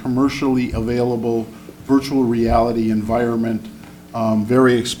is a commercially available virtual reality environment,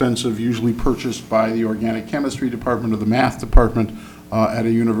 very expensive, usually purchased by the organic chemistry department or the math department at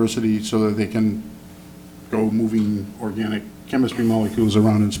a university so that they can go moving organic chemistry molecules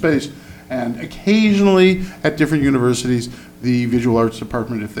around in space. And occasionally, at different universities, the visual arts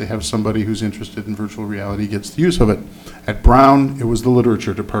department, if they have somebody who's interested in virtual reality, gets the use of it. At Brown, it was the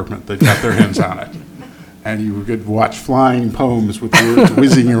literature department that got their hands on it. And you could watch flying poems with words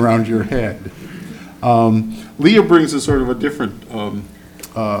whizzing around your head. Leah brings a sort of a different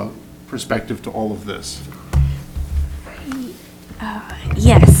perspective to all of this.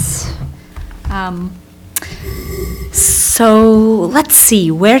 Yes. So let's see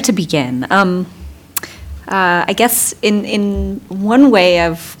where to begin. I guess in one way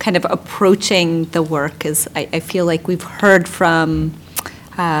of kind of approaching the work is I feel like we've heard from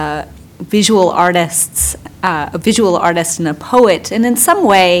visual artists, a visual artist and a poet, and in some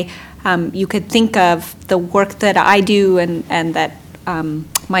way you could think of the work that I do and that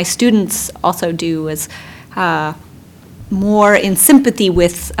my students also do as more in sympathy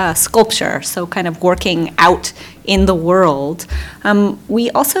with sculpture, so kind of working out in the world.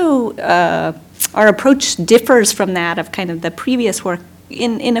 We also, our approach differs from that of kind of the previous work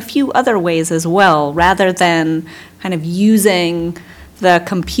in a few other ways as well, rather than kind of using the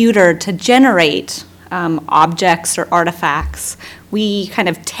computer to generate objects or artifacts. We kind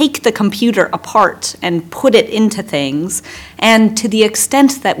of take the computer apart and put it into things, and to the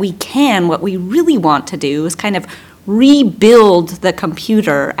extent that we can, what we really want to do is kind of rebuild the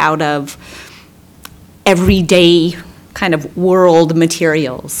computer out of everyday kind of world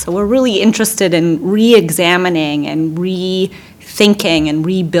materials. So we're really interested in re-examining and rethinking and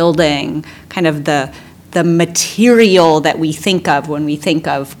rebuilding kind of the material that we think of when we think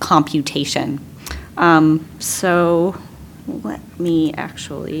of computation. So let me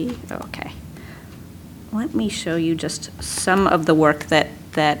actually, let me show you just some of the work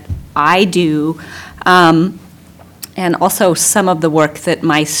that I do, and also some of the work that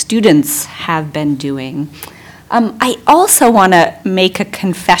my students have been doing. I also want to make a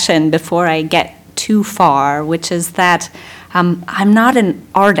confession before I get too far, which is that I'm not an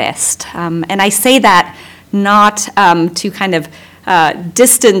artist. And I say that not to kind of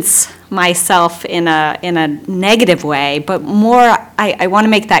distance myself in a negative way, but more I want to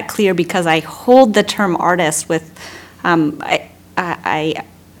make that clear because I hold the term artist with, I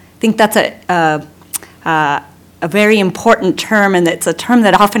think that's a very important term, and it's a term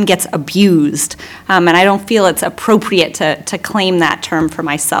that often gets abused, and I don't feel it's appropriate to claim that term for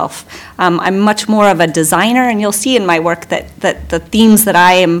myself. I'm much more of a designer, and you'll see in my work that the themes that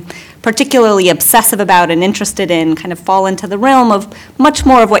I am particularly obsessive about and interested in kind of fall into the realm of much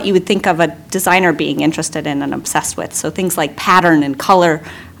more of what you would think of a designer being interested in and obsessed with. So things like pattern and color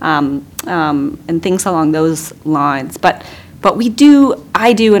and things along those lines. But I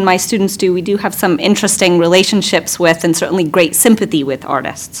do, and my students do, we do have some interesting relationships with and certainly great sympathy with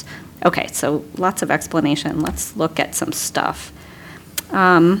artists. Okay, so lots of explanation. Let's look at some stuff.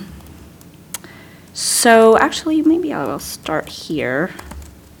 So actually, maybe I will start here.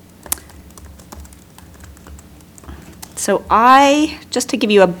 So just to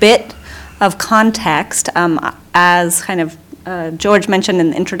give you a bit of context, as kind of George mentioned in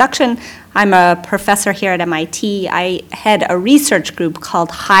the introduction, I'm a professor here at MIT. I head a research group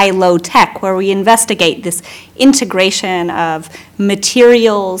called High-Low Tech, where we investigate this integration of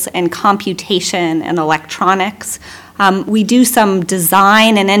materials and computation and electronics. We do some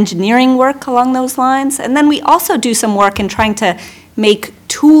design and engineering work along those lines, and then we also do some work in trying to make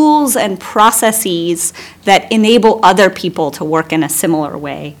tools and processes that enable other people to work in a similar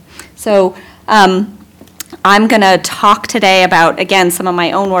way. So I'm going to talk today about, again, some of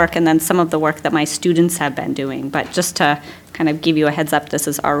my own work and then some of the work that my students have been doing. But just to kind of give you a heads up, this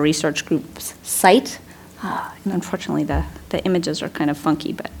is our research group's site. And unfortunately, the images are kind of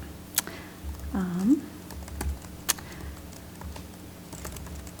funky, but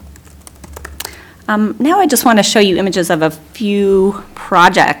now I just want to show you images of a few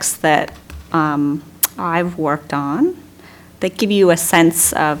projects that I've worked on that give you a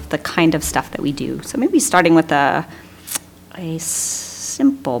sense of the kind of stuff that we do. So maybe starting with a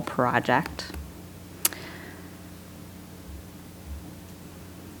simple project.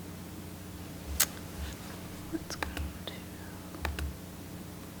 Let's go to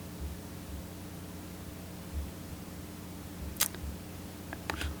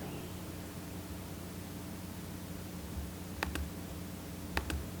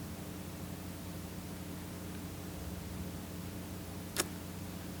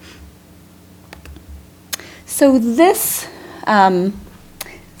So this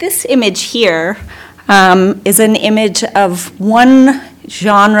image here is an image of one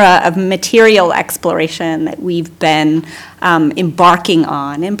genre of material exploration that we've been embarking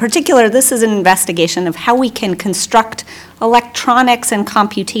on. In particular, this is an investigation of how we can construct electronics and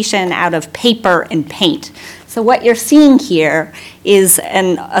computation out of paper and paint. So what you're seeing here is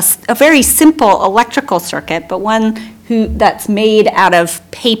a very simple electrical circuit, but one that's made out of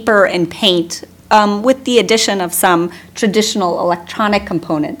paper and paint with the addition of some traditional electronic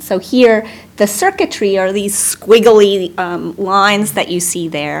components. So here, the circuitry are these squiggly lines that you see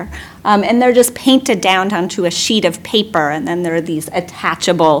there, and they're just painted down onto a sheet of paper, and then there are these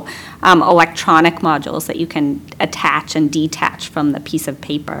attachable electronic modules that you can attach and detach from the piece of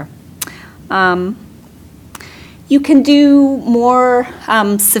paper. You can do more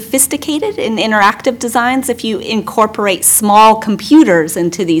sophisticated and interactive designs if you incorporate small computers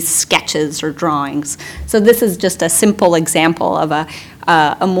into these sketches or drawings. So this is just a simple example of a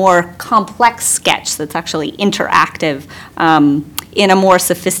more complex sketch that's actually interactive in a more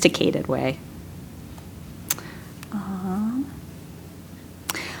sophisticated way. Oh,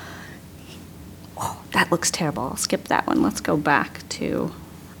 that looks terrible. I'll skip that one. Let's go back to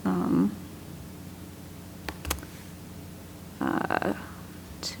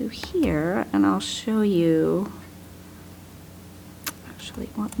here, and I'll show you actually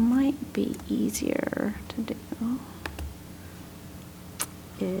what might be easier to do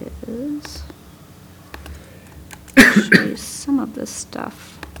is show you some of this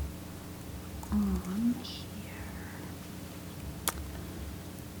stuff on here.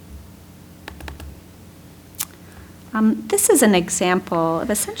 This is an example of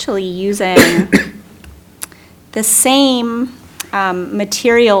essentially using the same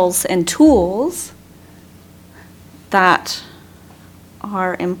materials and tools that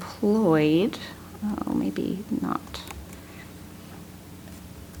are employed. Oh, maybe not.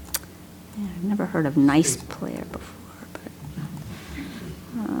 Yeah, I've never heard of Nice Player before, but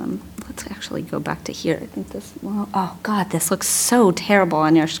let's actually go back to here. I think this, well, oh God, this looks so terrible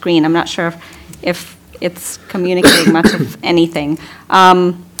on your screen. I'm not sure if it's communicating much of anything.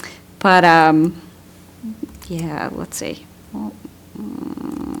 Yeah, let's see. Well,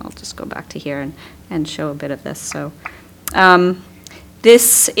 I'll just go back to here and show a bit of this. So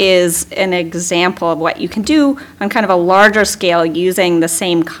this is an example of what you can do on kind of a larger scale using the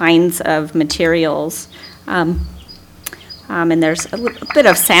same kinds of materials. And there's a bit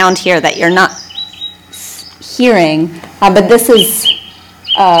of sound here that you're not hearing, but this is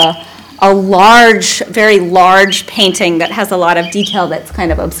a large, very large painting that has a lot of detail that's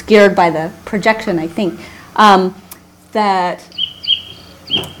kind of obscured by the projection, I think, that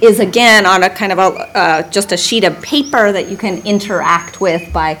is again on a kind of just a sheet of paper that you can interact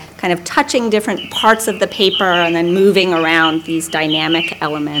with by kind of touching different parts of the paper and then moving around these dynamic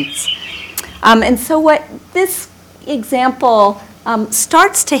elements. And so what this example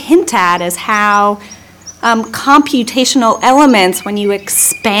starts to hint at is how computational elements, when you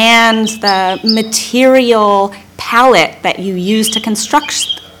expand the material palette that you use to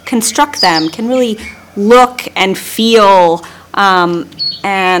construct them, can really look and feel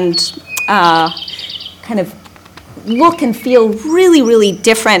and kind of look and feel really, really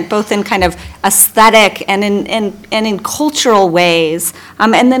different, both in kind of aesthetic and in cultural ways.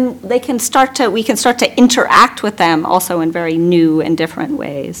 And then we can start to interact with them also in very new and different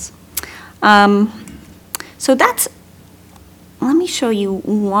ways. So let me show you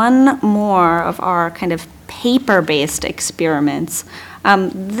one more of our kind of paper-based experiments.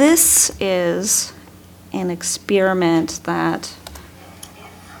 This is an experiment that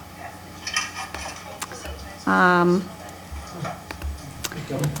oh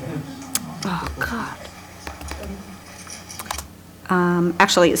God.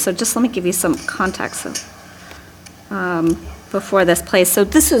 Actually, so just let me give you some context before this plays. So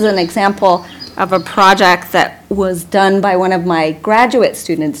this is an example of a project that was done by one of my graduate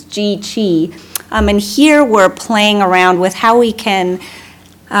students, Ji Chi. And here we're playing around with how we can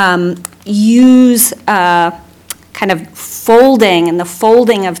use kind of folding and the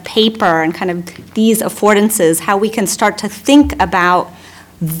folding of paper and kind of these affordances, how we can start to think about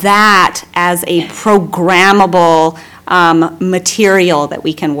that as a programmable material that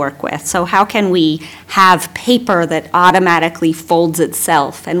we can work with. So how can we have paper that automatically folds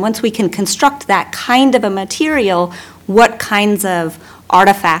itself? And once we can construct that kind of a material, what kinds of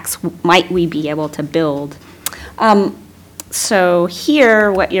artifacts might we be able to build? So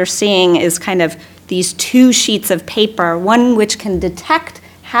here what you're seeing is kind of these two sheets of paper, one which can detect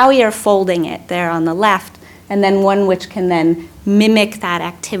how you're folding it there on the left, and then one which can then mimic that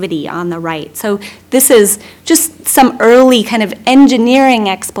activity on the right. So this is just some early kind of engineering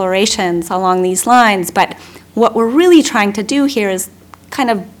explorations along these lines, but what we're really trying to do here is kind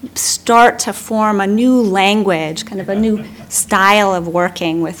of start to form a new language, kind of a new style of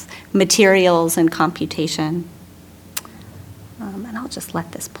working with materials and computation. And I'll just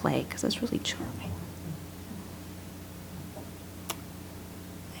let this play because it's really charming.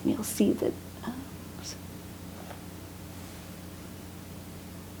 And you'll see that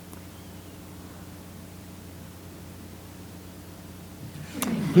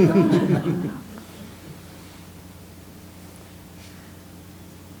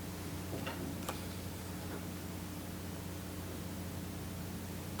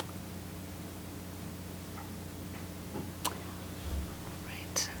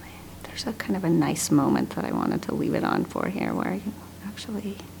there's a kind of a nice moment that I wanted to leave it on for here where you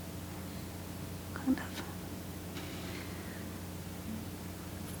actually kind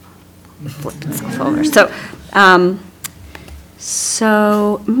of flipped itself over.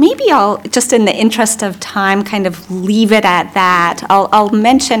 So maybe I'll, just in the interest of time, kind of leave it at that. I'll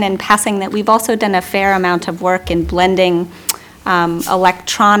mention in passing that we've also done a fair amount of work in blending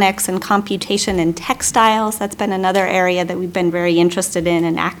electronics and computation and textiles. That's been another area that we've been very interested in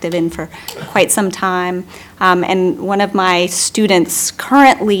and active in for quite some time. And one of my students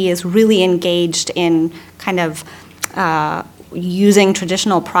currently is really engaged in kind of using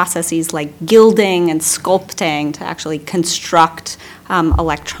traditional processes like gilding and sculpting to actually construct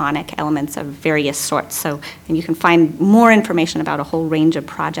electronic elements of various sorts. So, and you can find more information about a whole range of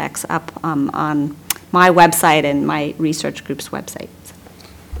projects up on my website and my research group's website.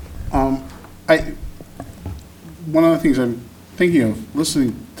 One of the things I'm thinking of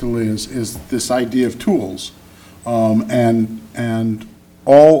listening to Liz is this idea of tools, and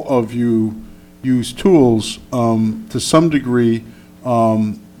all of you use tools to some degree,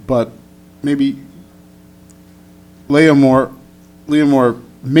 but maybe Leah Moore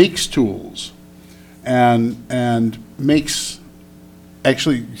makes tools and makes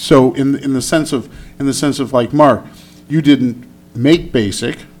actually, so in the sense of like Mark, you didn't make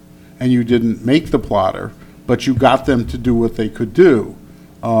BASIC and you didn't make the plotter, but you got them to do what they could do.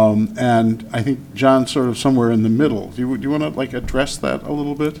 And I think John's sort of somewhere in the middle. Do you want to like address that a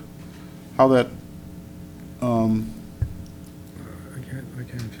little bit? How that, I can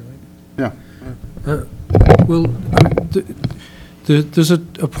if you like. yeah. Well, there's a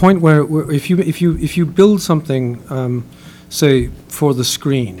point where if you build something, say for the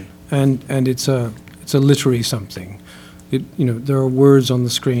screen, and it's a literary something, there are words on the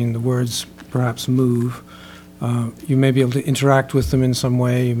screen. The words perhaps move. You may be able to interact with them in some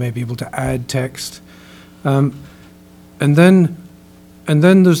way. You may be able to add text, and then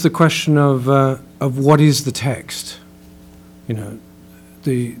there's the question of what is the text.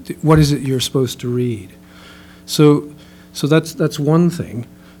 What is it you're supposed to read? So that's one thing.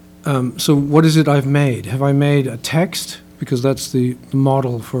 So what is it I've made? Have I made a text? Because that's the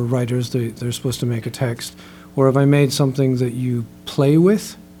model for writers. They're supposed to make a text. Or have I made something that you play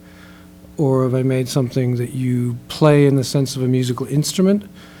with? Or have I made something that you play in the sense of a musical instrument?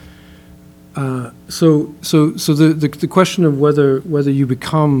 So the question of whether you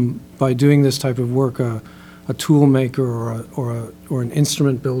become, by doing this type of work, a tool maker or an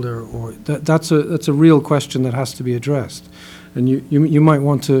instrument builder, or that's a real question that has to be addressed. And you might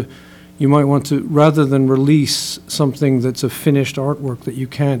want to rather than release something that's a finished artwork that you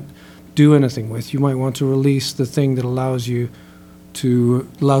can't do anything with, you might want to release the thing that allows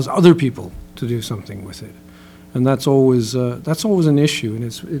other people to do something with it. And that's always an issue, and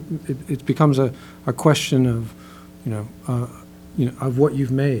it becomes a question of of what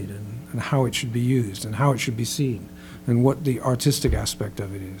you've made and how it should be used and how it should be seen and what the artistic aspect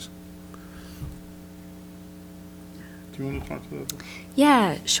of it is. Do you want to talk to that?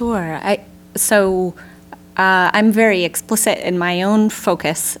 Yeah, sure. I'm very explicit in my own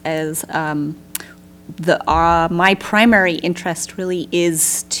focus as my primary interest really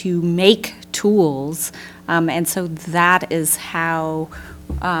is to make tools, and so that is how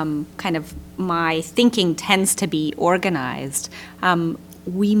kind of my thinking tends to be organized.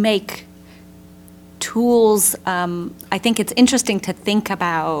 We make tools. I think it's interesting to think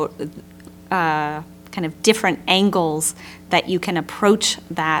about kind of different angles that you can approach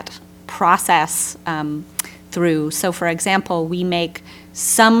that process through. So, for example, we make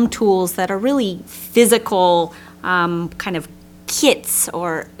some tools that are really physical kind of kits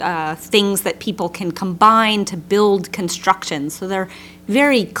or things that people can combine to build constructions. So they're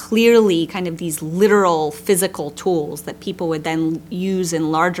very clearly kind of these literal physical tools that people would then use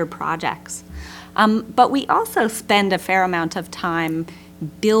in larger projects. But we also spend a fair amount of time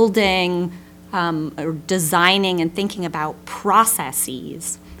building or designing and thinking about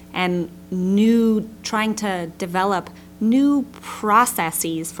processes and trying to develop new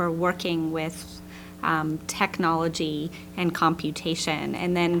processes for working with technology and computation.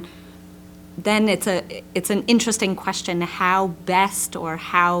 And then it's an interesting question how best or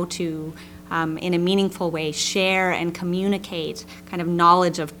how to, in a meaningful way, share and communicate kind of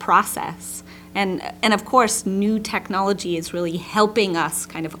knowledge of process. And of course, new technology is really helping us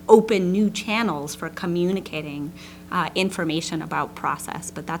kind of open new channels for communicating information about process.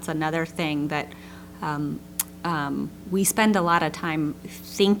 But that's another thing that we spend a lot of time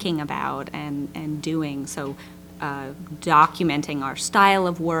thinking about and doing. So documenting our style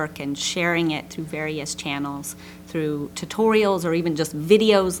of work and sharing it through various channels, through tutorials or even just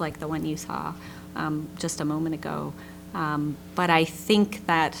videos like the one you saw just a moment ago. But I think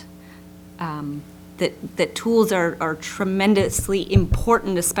that that tools are tremendously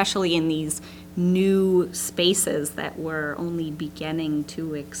important, especially in these new spaces that we're only beginning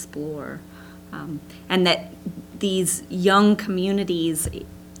to explore. And that these young communities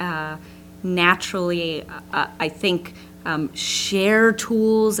naturally, I think, share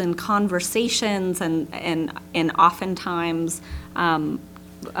tools and conversations, and oftentimes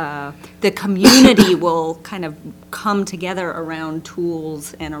the community will kind of come together around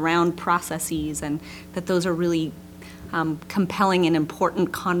tools and around processes, and that those are really compelling and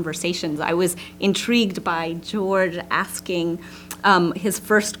important conversations. I was intrigued by George asking, his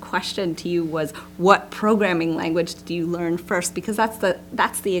first question to you was, what programming language did you learn first? Because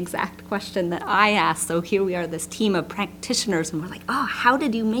that's the exact question that I asked. So here we are, this team of practitioners, and we're like, oh, how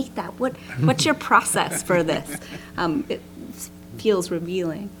did you make that? What's your process for this? It feels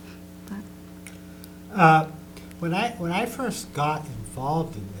revealing. When I first got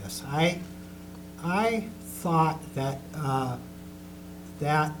involved in this, I thought that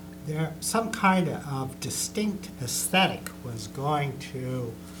that there some kind of distinct aesthetic was going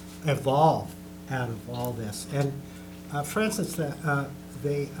to evolve out of all this. And for instance,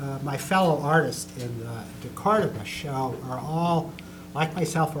 my fellow artists in the De Cordova show are all, like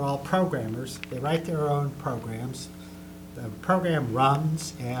myself, are all programmers. They write their own programs. The program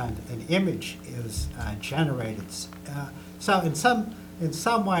runs and an image is generated. So in some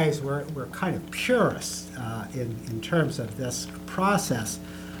ways, we're kind of purists in terms of this process.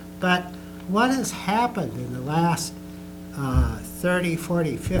 But what has happened in the last 30,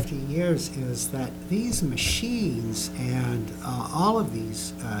 40, 50 years is that these machines and all of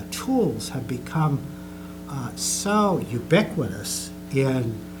these tools have become so ubiquitous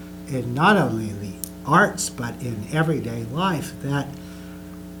in not only the arts but in everyday life that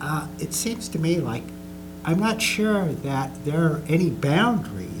it seems to me like I'm not sure that there are any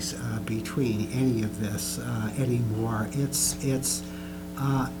boundaries between any of this anymore. It's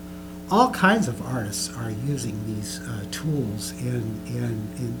all kinds of artists are using these tools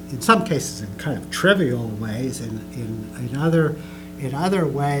in some cases in kind of trivial ways, and in other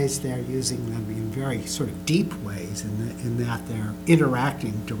ways they're using them in very sort of deep ways in that they're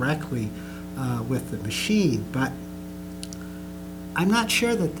interacting directly with the machine. But I'm not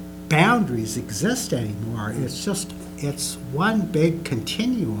sure that boundaries exist anymore. It's one big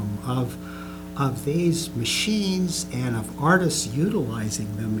continuum of these machines and of artists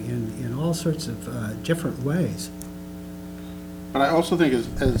utilizing them in all sorts of different ways. But I also think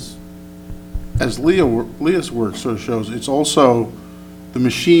as Leah's work sort of shows, it's also the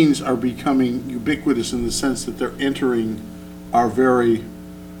machines are becoming ubiquitous in the sense that they're entering our very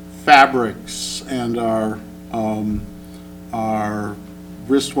fabrics and our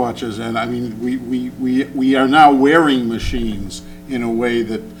wristwatches, and I mean we are now wearing machines in a way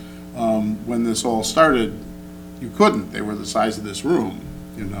that when this all started you couldn't. They were the size of this room,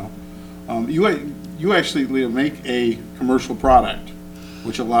 you know. You actually, Leah, make a commercial product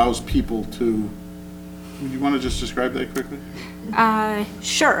which allows people to. Would you want to just describe that quickly?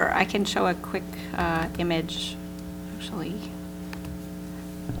 Sure, I can show a quick image, actually.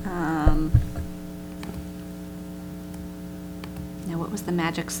 Now, what was the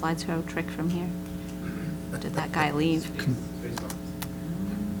magic slideshow trick from here? Did that guy leave?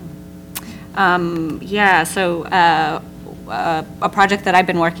 Yeah, so a project that I've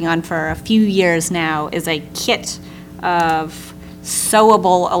been working on for a few years now is a kit of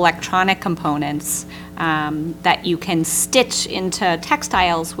sewable electronic components that you can stitch into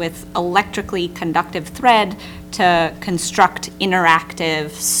textiles with electrically conductive thread to construct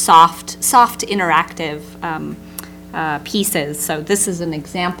interactive, soft interactive pieces. So this is an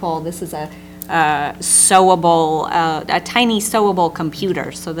example. This is a sewable, a tiny sewable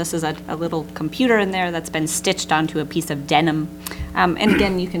computer. So this is a little computer in there that's been stitched onto a piece of denim. And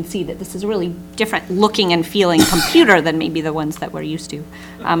again, you can see that this is a really different looking and feeling computer than maybe the ones that we're used to.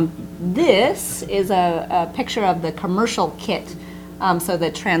 This is a picture of the commercial kit. So the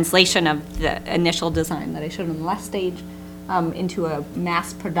translation of the initial design that I showed on the last stage into a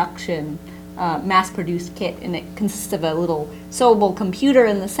mass-produced kit, and it consists of a little sewable computer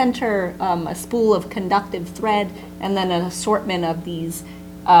in the center, a spool of conductive thread, and then an assortment of these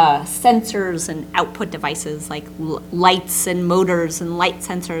sensors and output devices like lights and motors and light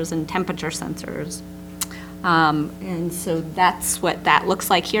sensors and temperature sensors. And so that's what that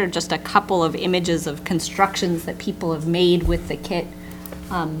looks like here, just a couple of images of constructions that people have made with the kit.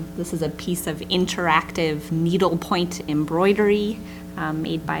 This is a piece of interactive needlepoint embroidery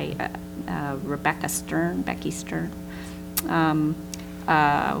made by Becky Stern.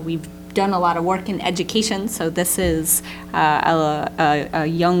 We've done a lot of work in education, so this is a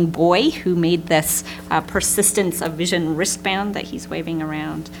young boy who made this persistence of vision wristband that he's waving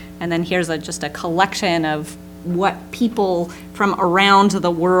around. And then here's just a collection of what people from around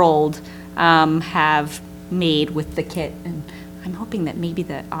the world have made with the kit. And I'm hoping that maybe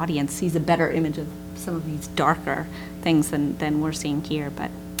the audience sees a better image of some of these darker things than we're seeing here.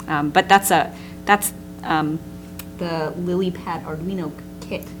 But that's the LilyPad Arduino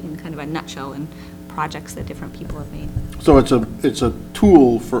kit in kind of a nutshell, and projects that different people have made. So it's a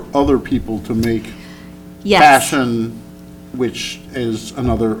tool for other people to make Yes. fashion, which is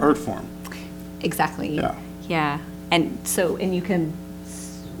another art form. Exactly. Yeah. Yeah. And you can,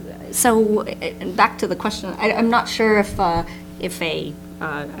 and back to the question, I'm not sure if a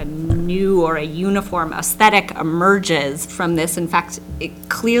new or a uniform aesthetic emerges from this. In fact, it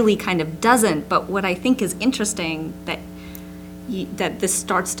clearly kind of doesn't. But what I think is interesting that this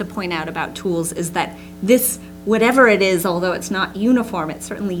starts to point out about tools is that this, whatever it is, although it's not uniform, it's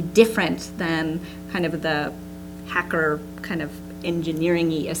certainly different than kind of the hacker kind of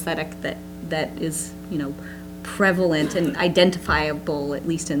engineering-y aesthetic that is, prevalent and identifiable, at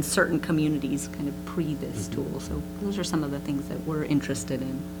least in certain communities, kind of pre this tool. So those are some of the things that we're interested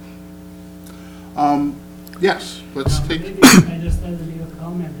in. Yes, let's take, Maybe I just wanted to leave a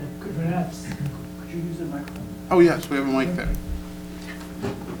comment that perhaps, could you use the microphone? oh, yes, we have a mic there.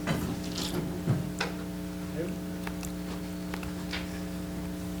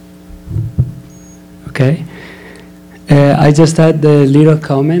 Okay. I just had the little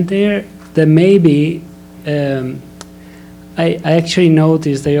comment there that maybe I actually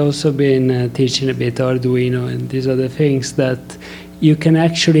noticed I also been teaching a bit Arduino and these other things that you can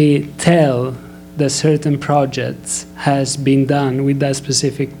actually tell that certain projects has been done with that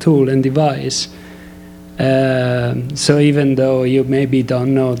specific tool and device. So even though you maybe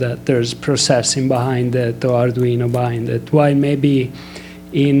don't know that there's processing behind it or Arduino behind it, while maybe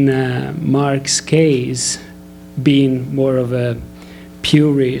in Mark's case, being more of a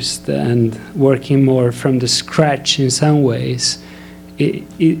purist and working more from the scratch in some ways,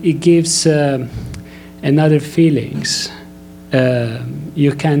 it gives another feelings.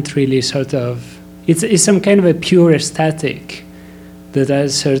 You can't really sort of, it's some kind of a pure aesthetic that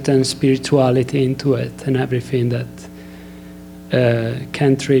has certain spirituality into it and everything that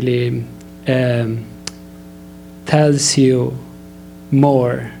can't really tells you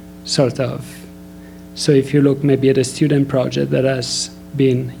more, sort of. So if you look maybe at a student project that has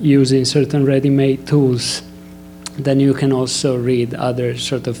been using certain ready-made tools, then you can also read other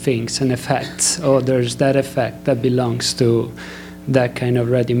sort of things and effects. Oh, there's that effect that belongs to that kind of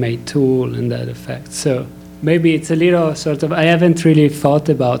ready-made tool and that effect. So maybe it's a little sort of, I haven't really thought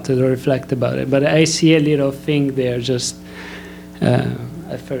about it or reflect about it, but I see a little thing there just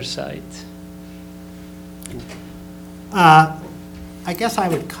at first sight. I guess I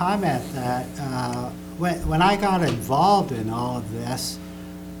would comment that when I got involved in all of this,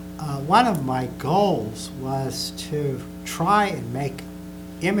 one of my goals was to try and make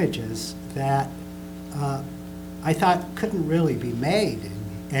images that I thought couldn't really be made in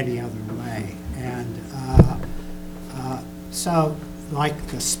any other way. And so, like,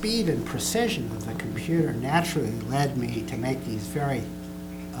 the speed and precision of the computer naturally led me to make these very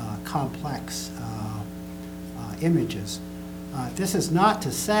complex images. This is not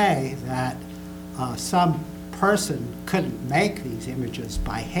to say that some person couldn't make these images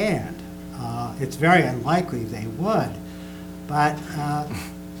by hand. It's very unlikely they would. But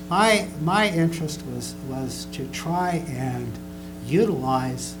my interest was to try and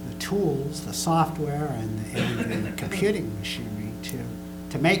utilize the tools, the software, and the computing machinery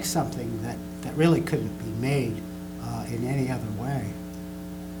to make something that really couldn't be made in any other way.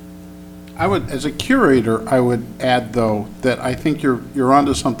 I would, as a curator, I would add, though, that I think you're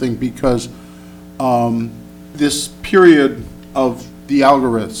onto something, because this period of the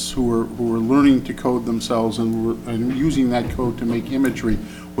algorithms who were learning to code themselves and using that code to make imagery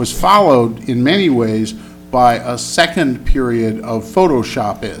was followed in many ways by a second period of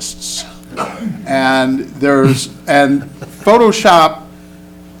Photoshopists. And Photoshop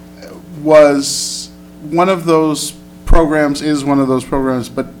was one of those programs, is one of those programs,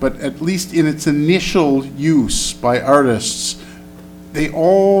 but at least in its initial use by artists, they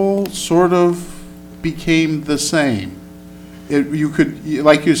all sort of became the same. You could,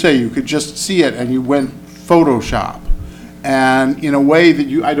 like you say, you could just see it and you went Photoshop. And in a way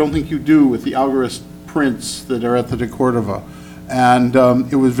that I don't think you do with the Algorithm prints that are at the de Cordova. And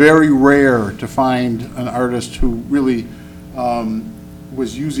it was very rare to find an artist who really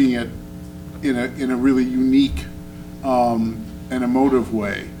was using it in a really unique and emotive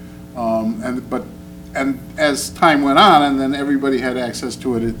way. And as time went on, and then everybody had access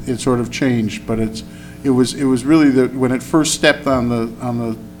to it, it sort of changed. But it was really when it first stepped on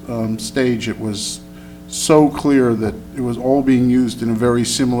the stage, it was so clear that it was all being used in a very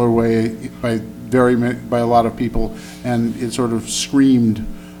similar way by a lot of people, and it sort of screamed,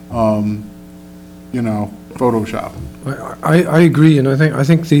 Photoshop. I agree, and I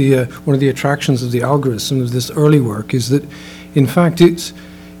think the one of the attractions of the algorithm of this early work is that, in fact, it's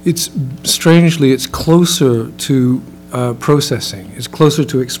strangely it's closer to processing. It's closer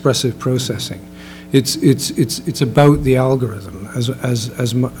to expressive processing. It's about the algorithm as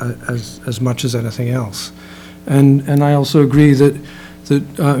much as anything else, and I also agree that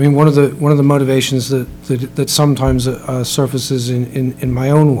I mean one of the motivations that sometimes surfaces in my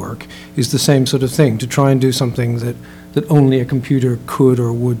own work is the same sort of thing, to try and do something that only a computer could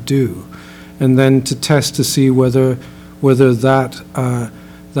or would do, and then to test to see whether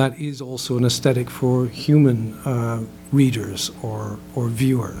that is also an aesthetic for human readers or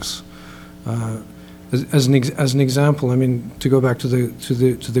viewers. As an example, I mean, to go back to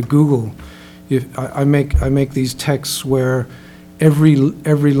the Google, if I make these texts where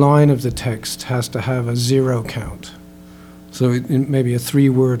every line of the text has to have a 0 count, so it may be a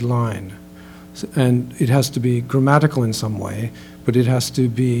 3-word line, and it has to be grammatical in some way, but it has to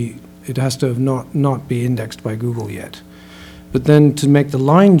have not be indexed by Google yet. But then to make the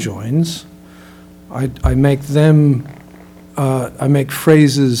line joins, I make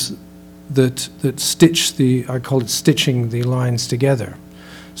phrases that stitch I call it stitching the lines together.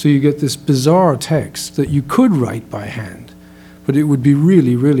 So you get this bizarre text that you could write by hand, but it would be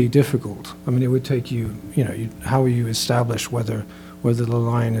really, really difficult. I mean, it would take you, how you establish whether the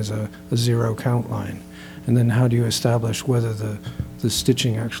line is a 0 count line, and then how do you establish whether the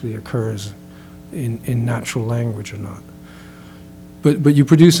stitching actually occurs in natural language or not. But you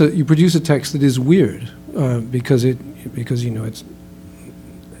produce a text that is weird because it's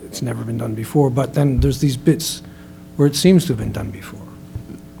never been done before. But then there's these bits where it seems to have been done before.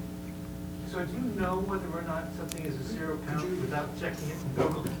 So do you know whether or not something is a 0 count without checking it from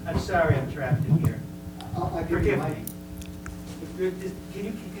Google? I'm sorry, I'm trapped in here. Forgive me.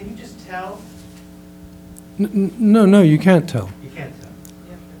 Can you just tell? No, you can't tell. You can't tell.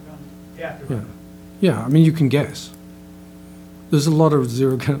 You have to run. Yeah, I mean, you can guess. There's a lot of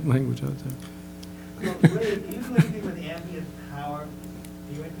 0 count language out there. So, Ray, do you do anything with ambient power? Are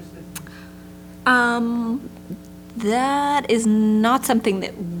you interested? That is not something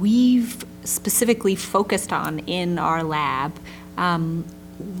that we've specifically focused on in our lab.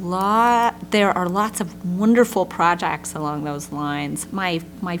 There are lots of wonderful projects along those lines. My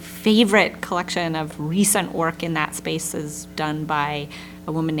favorite collection of recent work in that space is done by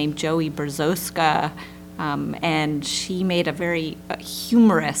a woman named Joey Berzoska, and she made a very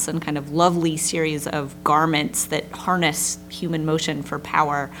humorous and kind of lovely series of garments that harness human motion for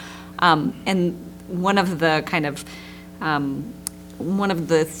power. And one of the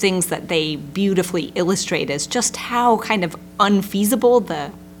things that they beautifully illustrate is just how kind of unfeasible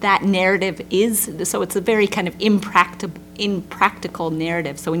that narrative is. So it's a very kind of impractical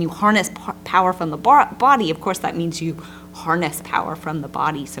narrative. So when you harness power from the body, of course, that means you harness power from the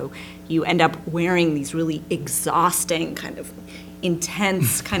body. So you end up wearing these really exhausting kind of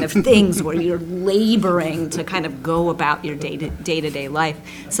intense kind of things where you're laboring to kind of go about your day-to-day life.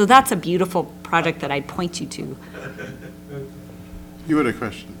 So that's a beautiful project that I'd point you to. You had a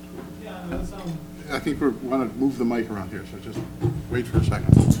question. Yeah, I think we want to move the mic around here, so just wait for a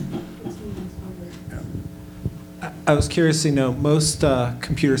second. I was curious, most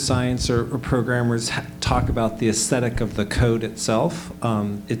computer science or programmers talk about the aesthetic of the code itself,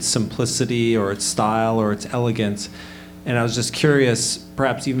 its simplicity or its style or its elegance. And I was just curious,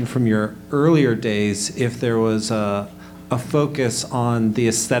 perhaps even from your earlier days, if there was a focus on the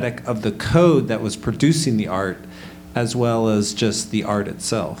aesthetic of the code that was producing the art, as well as just the art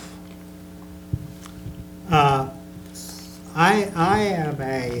itself.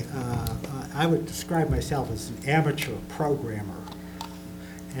 I would describe myself as an amateur programmer,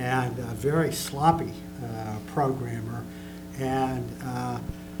 and a very sloppy programmer. And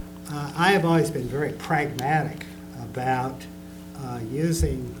I have always been very pragmatic about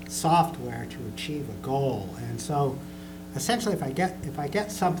using software to achieve a goal. And so essentially if I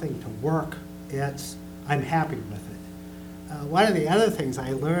get something to work, I'm happy with it. One of the other things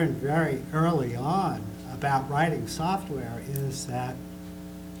I learned very early on about writing software is that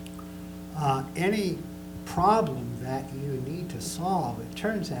any problem that you need to solve, it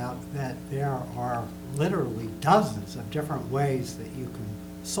turns out that there are literally dozens of different ways that you can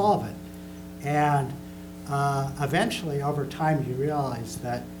solve it. And eventually, over time, you realize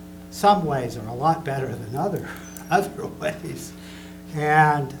that some ways are a lot better than other ways.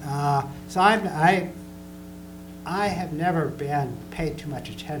 And so I have never been paid too much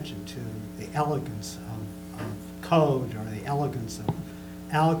attention to the elegance of code or the elegance of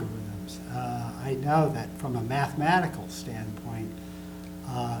algorithms. I know that from a mathematical standpoint,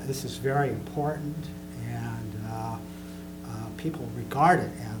 this is very important, and people regard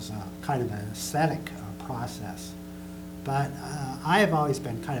it as a kind of an aesthetic process. But I have always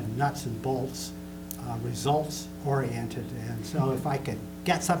been kind of nuts and bolts, results oriented, and so if I could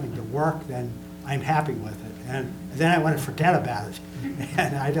get something to work, then I'm happy with it. And then I want to forget about it,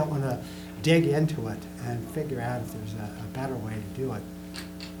 and I don't want to dig into it and figure out if there's a better way to do it.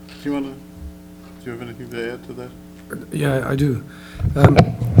 Do you have anything to add to that? Yeah, I do.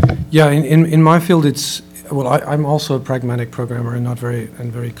 Yeah, in my field, it's, well, I'm also a pragmatic programmer and not very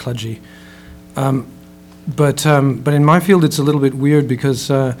kludgy. But in my field, it's a little bit weird because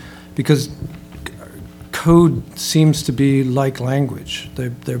code seems to be like language.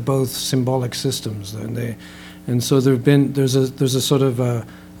 They're both symbolic systems, and so there's a sort of a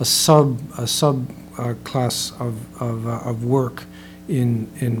sub class of work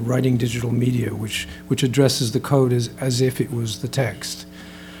in writing digital media, which addresses the code as if it was the text.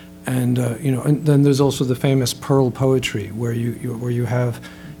 And and then there's also the famous Perl poetry, where you have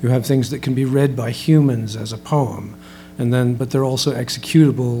things that can be read by humans as a poem, but they're also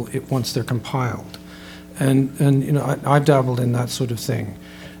executable once they're compiled. And I've dabbled in that sort of thing,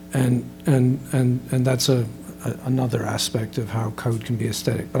 and that's another aspect of how code can be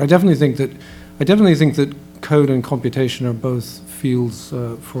aesthetic. But I definitely think that code and computation are both fields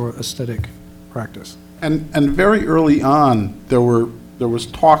for aesthetic practice. And very early on, there was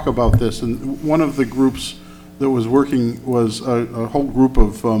talk about this, and one of the groups that was working was a whole group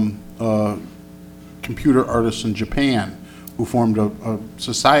of computer artists in Japan who formed a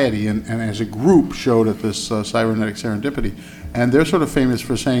society and as a group showed at this Cybernetic Serendipity. And they're sort of famous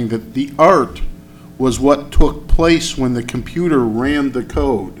for saying that the art was what took place when the computer ran the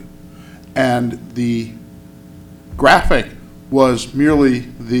code, and the graphic was merely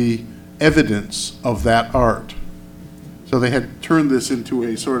the evidence of that art. So they had turned this into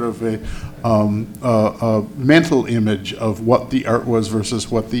a sort of a mental image of what the art was versus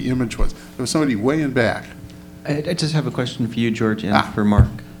what the image was. There was somebody way in back. I just have a question for you, George, and for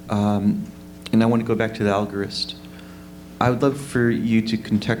Mark. And I want to go back to the algorist. I would love for you to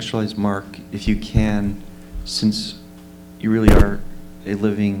contextualize Mark, if you can, since you really are a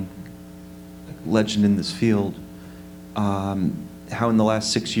living legend in this field, how in the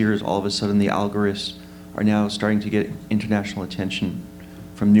last 6 years, all of a sudden, the algorithms are now starting to get international attention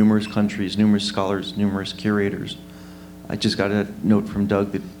from numerous countries, numerous scholars, numerous curators. I just got a note from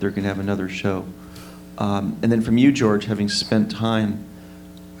Doug that they're going to have another show. And then from you, George, having spent time,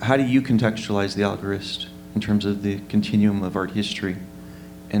 how do you contextualize the algorist in terms of the continuum of art history?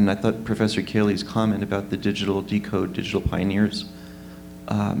 And I thought Professor Cayley's comment about the digital decode, digital pioneers,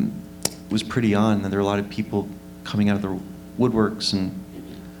 was pretty on. And there are a lot of people coming out of the woodworks and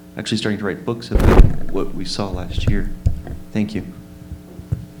actually starting to write books about what we saw last year. Thank you.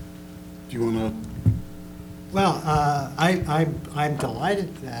 Do you want to? Well, I'm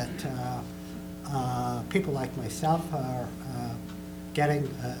delighted that people like myself are getting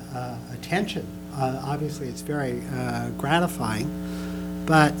attention. Obviously, it's very gratifying.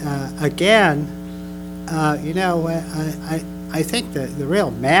 But again, I think that the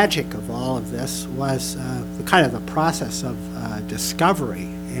real magic of all of this was the kind of the process of discovery.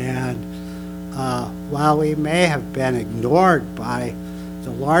 And while we may have been ignored by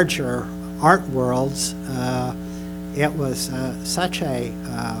the larger art worlds, it was such a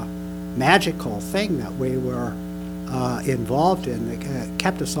magical thing that we were involved in that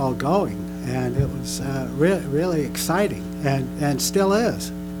kept us all going. And it was really exciting, and still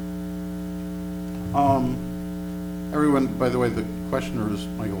is. Everyone, by the way, the questioner is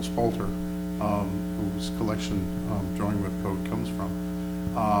Michael Spalter, whose collection Drawing with Code comes from.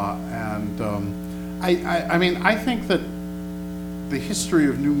 I mean, I think that the history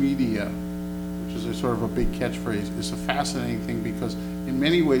of new media, which is a sort of a big catchphrase, is a fascinating thing because in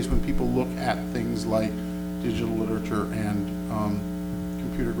many ways when people look at things like digital literature and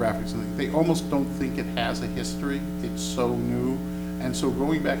computer graphics, they almost don't think it has a history. It's so new. And so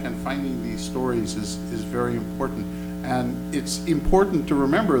going back and finding these stories is very important. And it's important to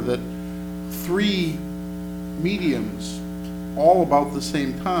remember that 3 mediums, all about the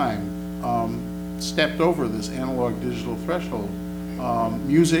same time, stepped over this analog digital threshold.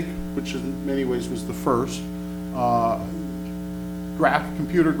 Music, which in many ways was the first,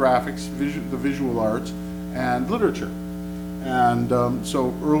 computer graphics, the visual arts, and literature. And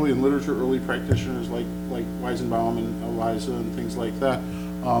so early in literature, early practitioners like Weizenbaum and Eliza and things like that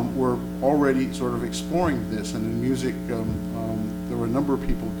were already sort of exploring this. And in music, there were a number of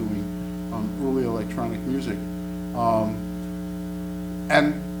people doing early electronic music.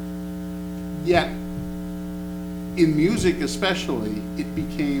 And yet, in music especially, it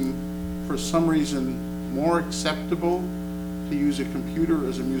became, for some reason, more acceptable to use a computer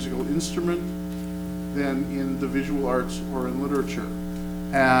as a musical instrument than in the visual arts or in literature.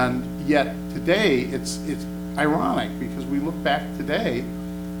 And yet today, it's ironic because we look back today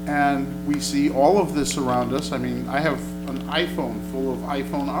and we see all of this around us. I mean, I have an iPhone full of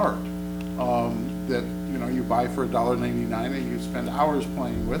iPhone art that you buy for $1.99 and you spend hours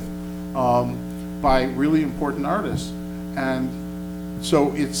playing with by really important artists. And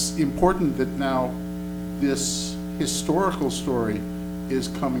so it's important that now this historical story is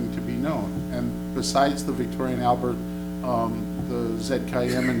coming to be known. And besides the Victorian Albert, the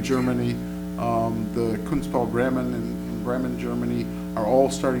ZKM in Germany, the Kunstbau Bremen in Bremen, Germany, are all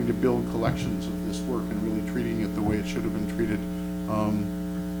starting to build collections of this work and really treating it the way it should have been treated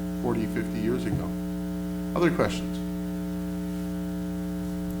 40, 50 years ago. Other questions?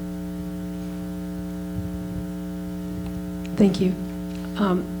 Thank you.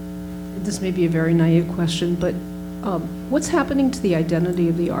 This may be a very naive question, but what's happening to the identity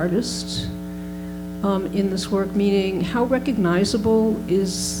of the artist in this work? Meaning, how recognizable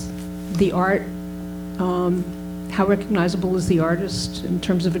is the art? How recognizable is the artist in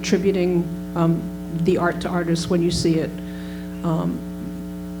terms of attributing the art to artists when you see it?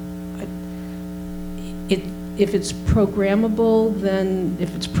 If it's programmable, then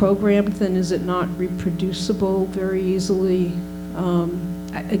if it's programmed, then is it not reproducible very easily?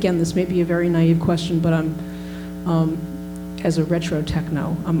 Again, this may be a very naive question, but I'm, as a retro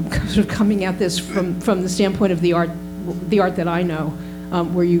techno, I'm sort of coming at this from the standpoint of the art that I know,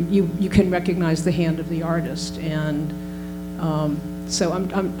 where you can recognize the hand of the artist, and so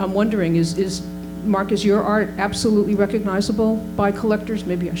I'm wondering, Mark, is your art absolutely recognizable by collectors?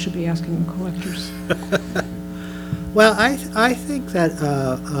 Maybe I should be asking collectors. Well, I think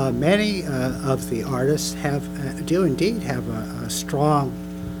that many of the artists do indeed have a strong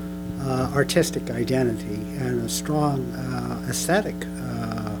artistic identity and a strong aesthetic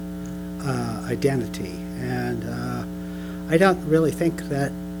identity, and I don't really think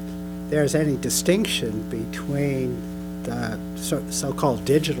that there's any distinction between the so-called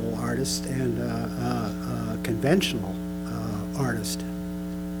digital artist and conventional artist.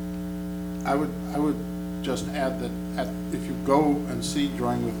 I would just add that if you go and see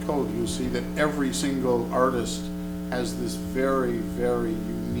Drawing with Code, you'll see that every single artist has this very, very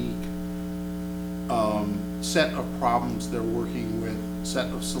unique set of problems they're working with, set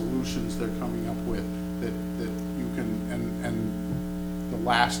of solutions they're coming up with that you can, and the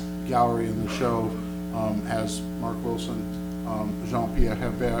last gallery in the show has Mark Wilson, Jean-Pierre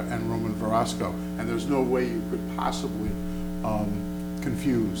Herbert, and Roman Verasco, and there's no way you could possibly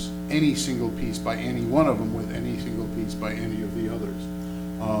confuse any single piece by any one of them with any single piece by any of the others.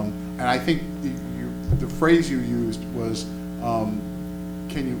 And I think the phrase you used was,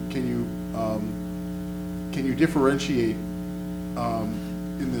 can you differentiate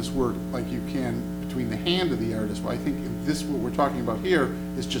in this work like you can between the hand of the artist? Well, I think what we're talking about here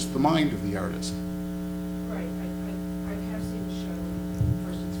is just the mind of the artist. Right. I have seen the show.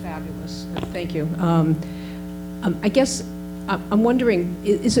 First, it's fabulous. Thank you. I guess I'm wondering,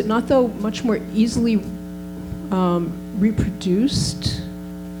 is it not, though, much more easily reproduced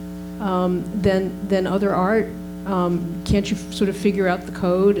than other art? Can't you sort of figure out the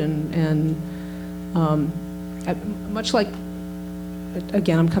code and much like,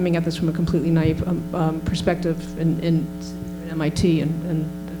 again, I'm coming at this from a completely naive perspective in MIT and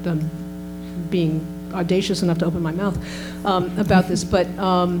being audacious enough to open my mouth about this, but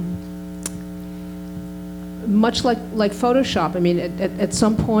much like Photoshop, I mean, at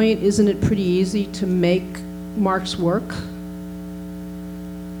some point, isn't it pretty easy to make Mark's work?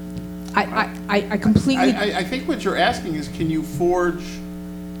 I completely... I think what you're asking is, can you forge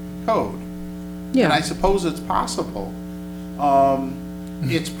code? Yeah. And I suppose it's possible.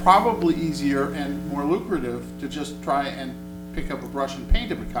 It's probably easier and more lucrative to just try and pick up a brush and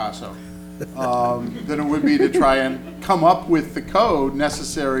paint a Picasso than it would be to try and come up with the code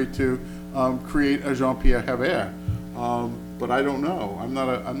necessary to create a Jean-Pierre Herbert. But I don't know. I'm not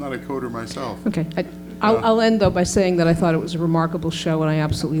a coder myself. Okay. I'll end, though, by saying that I thought it was a remarkable show, and I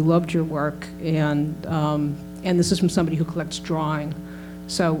absolutely loved your work, and this is from somebody who collects drawing,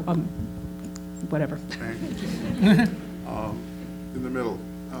 so, whatever. In the middle,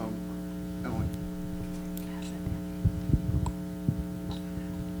 Emily.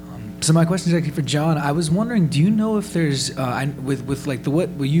 So my question is actually for John. I was wondering, do you know if there's with like the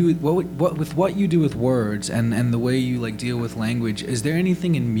what you do with words and the way you like deal with language, is there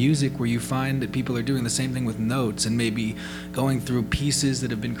anything in music where you find that people are doing the same thing with notes and maybe going through pieces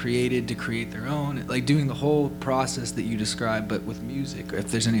that have been created to create their own, like doing the whole process that you described, but with music? Or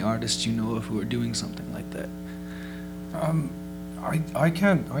if there's any artists you know of who are doing something like that? I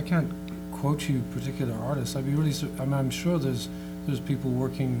can't quote you particular artists. I'd be really. I'm sure there's people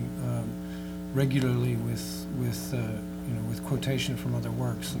working regularly with quotation from other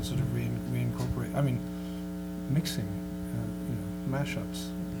works and sort of reincorporate. I mean, mixing, mashups.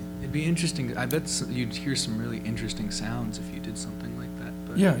 It'd be interesting. I bet you'd hear some really interesting sounds if you did something like that.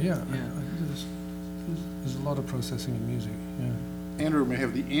 But Yeah. There's a lot of processing in music. Yeah. Andrew may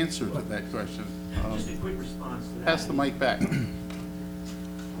have the answer to that question. Just a quick response to that. Pass the mic back.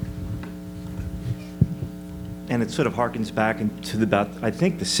 And it sort of harkens back into about, I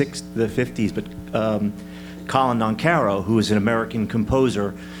think, the 50s, but Colin Noncaro, who is an American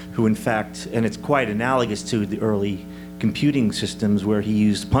composer who, in fact, and it's quite analogous to the early computing systems where he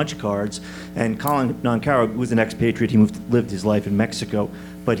used punch cards. And Colin Noncaro was an expatriate. He lived his life in Mexico,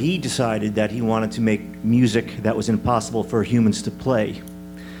 but he decided that he wanted to make music that was impossible for humans to play,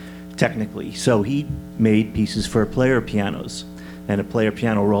 technically. So he made pieces for player pianos. And a player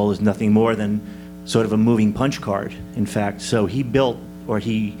piano roll is nothing more than sort of a moving punch card, in fact. So he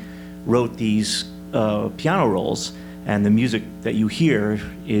wrote these piano rolls, and the music that you hear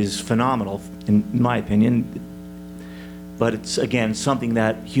is phenomenal, in my opinion. But it's, again, something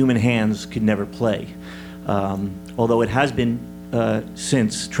that human hands could never play. Although it has been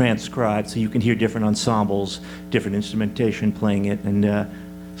since transcribed, so you can hear different ensembles, different instrumentation playing it, and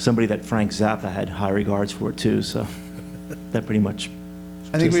somebody that Frank Zappa had high regards for, too. So that pretty much.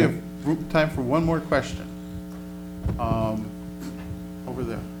 I think we have time for one more question. Over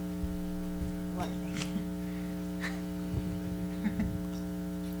there.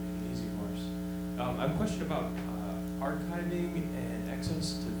 Easy course. I have a question about archiving and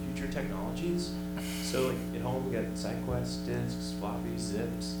access to future technologies. So like at home we got SideQuest, disks, floppies,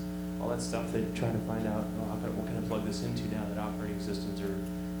 zips, all that stuff that you're trying to find out what can I plug this into now that operating systems are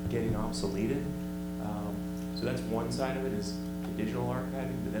getting obsoleted. So that's one side of it, is the digital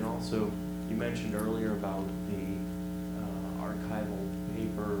archiving, but then also you mentioned earlier about the archival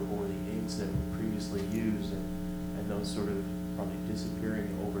paper or the inks that were previously used and those sort of probably disappearing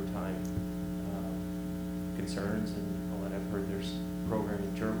over time concerns and all that. I've heard there's a program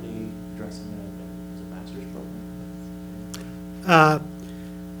in Germany addressing that. It's a master's program.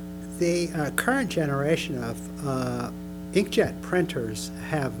 The current generation of inkjet printers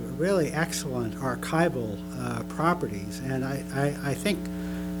have really excellent archival properties, and I think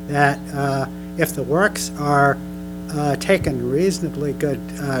that if the works are taken reasonably good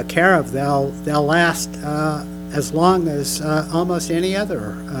care of, they'll last as long as almost any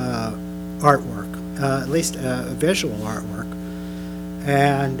other artwork, at least visual artwork.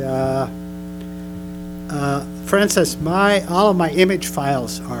 And for instance, all of my image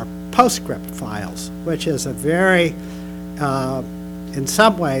files are PostScript files, which is a very in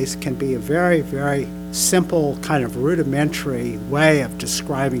some ways can be a very, very simple kind of rudimentary way of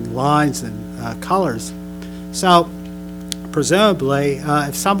describing lines and colors. So presumably,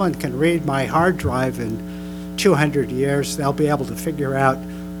 if someone can read my hard drive in 200 years, they'll be able to figure out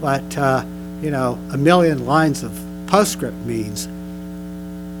what, a million lines of PostScript means.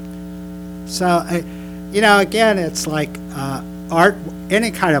 So, again, it's like art,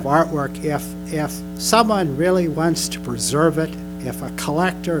 any kind of artwork, if someone really wants to preserve it, if a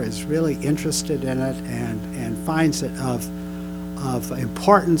collector is really interested in it and finds it of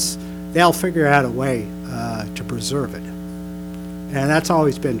importance, they'll figure out a way to preserve it. And that's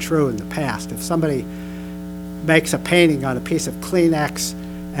always been true in the past. If somebody makes a painting on a piece of Kleenex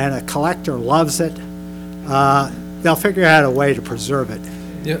and a collector loves it, they'll figure out a way to preserve it.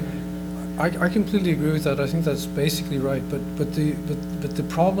 Yeah, I completely agree with that. I think that's basically right. But the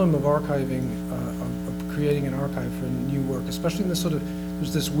problem of archiving, of creating an archive for new work, especially in this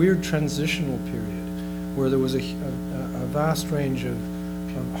there's this weird transitional period where there was a vast range of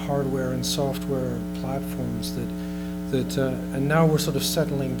hardware and software platforms and now we're sort of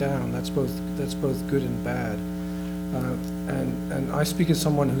settling down. That's both good and bad. And I speak as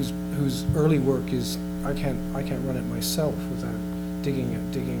someone whose early work is I can't run it myself without digging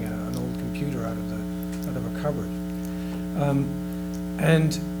an old computer out of out of a cupboard.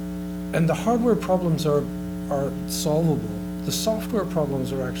 And the hardware problems are solvable. The software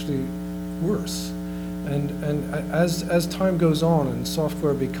problems are actually worse. And as time goes on and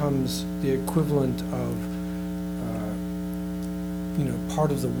software becomes the equivalent of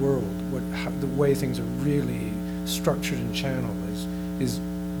part of the world, the way things are really structured and channeled is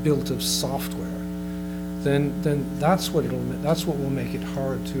built of software, then that's what will make it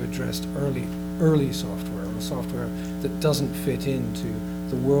hard to address early software, or software that doesn't fit into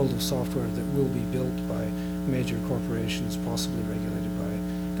the world of software that will be built by major corporations, possibly regulated by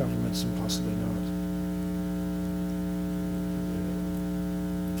governments and possibly not.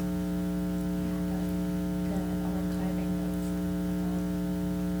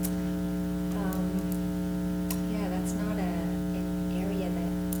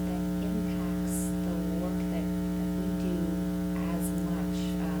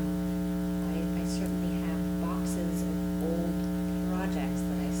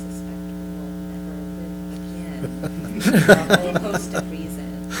 For a whole host of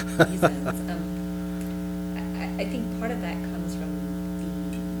reasons. I think part of that comes from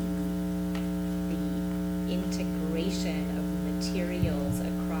the integration of materials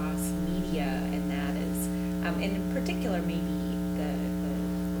across media, and that is, and in particular, maybe the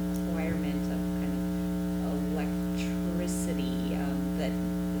requirement of kind of electricity, that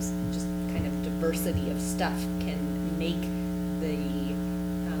just kind of diversity of stuff can make the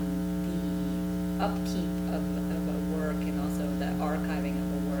upkeep of a work and also the archiving of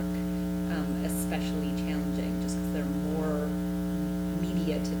a work especially challenging, just because there are more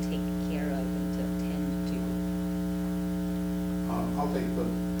media to take care of and to attend to. I'll take the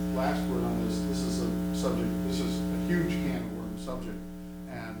last word on this. This is a subject, this is a huge can of worms subject,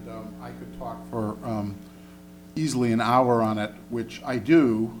 and I could talk for easily an hour on it, which I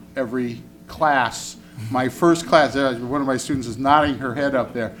do every class. My first class, one of my students is nodding her head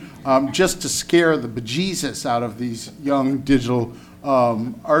up there, just to scare the bejesus out of these young digital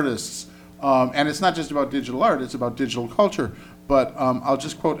artists. And it's not just about digital art, it's about digital culture. But I'll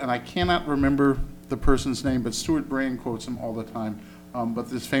just quote, and I cannot remember the person's name, but Stuart Brain quotes him all the time. But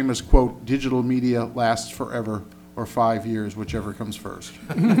this famous quote, "Digital media lasts forever, or 5 years, whichever comes first."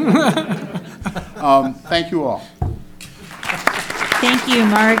 Thank you all. Thank you,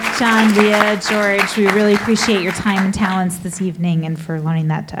 Mark, John, Leah, George. We really appreciate your time and talents this evening and for loaning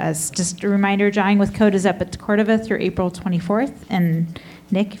that to us. Just a reminder, Drawing with Code is up at Cordova through April 24th. And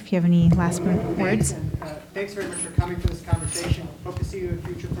Nick, if you have any last words. Thanks very much for coming for this conversation. Hope to see you in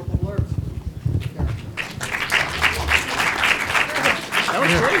future Purple Blurbs.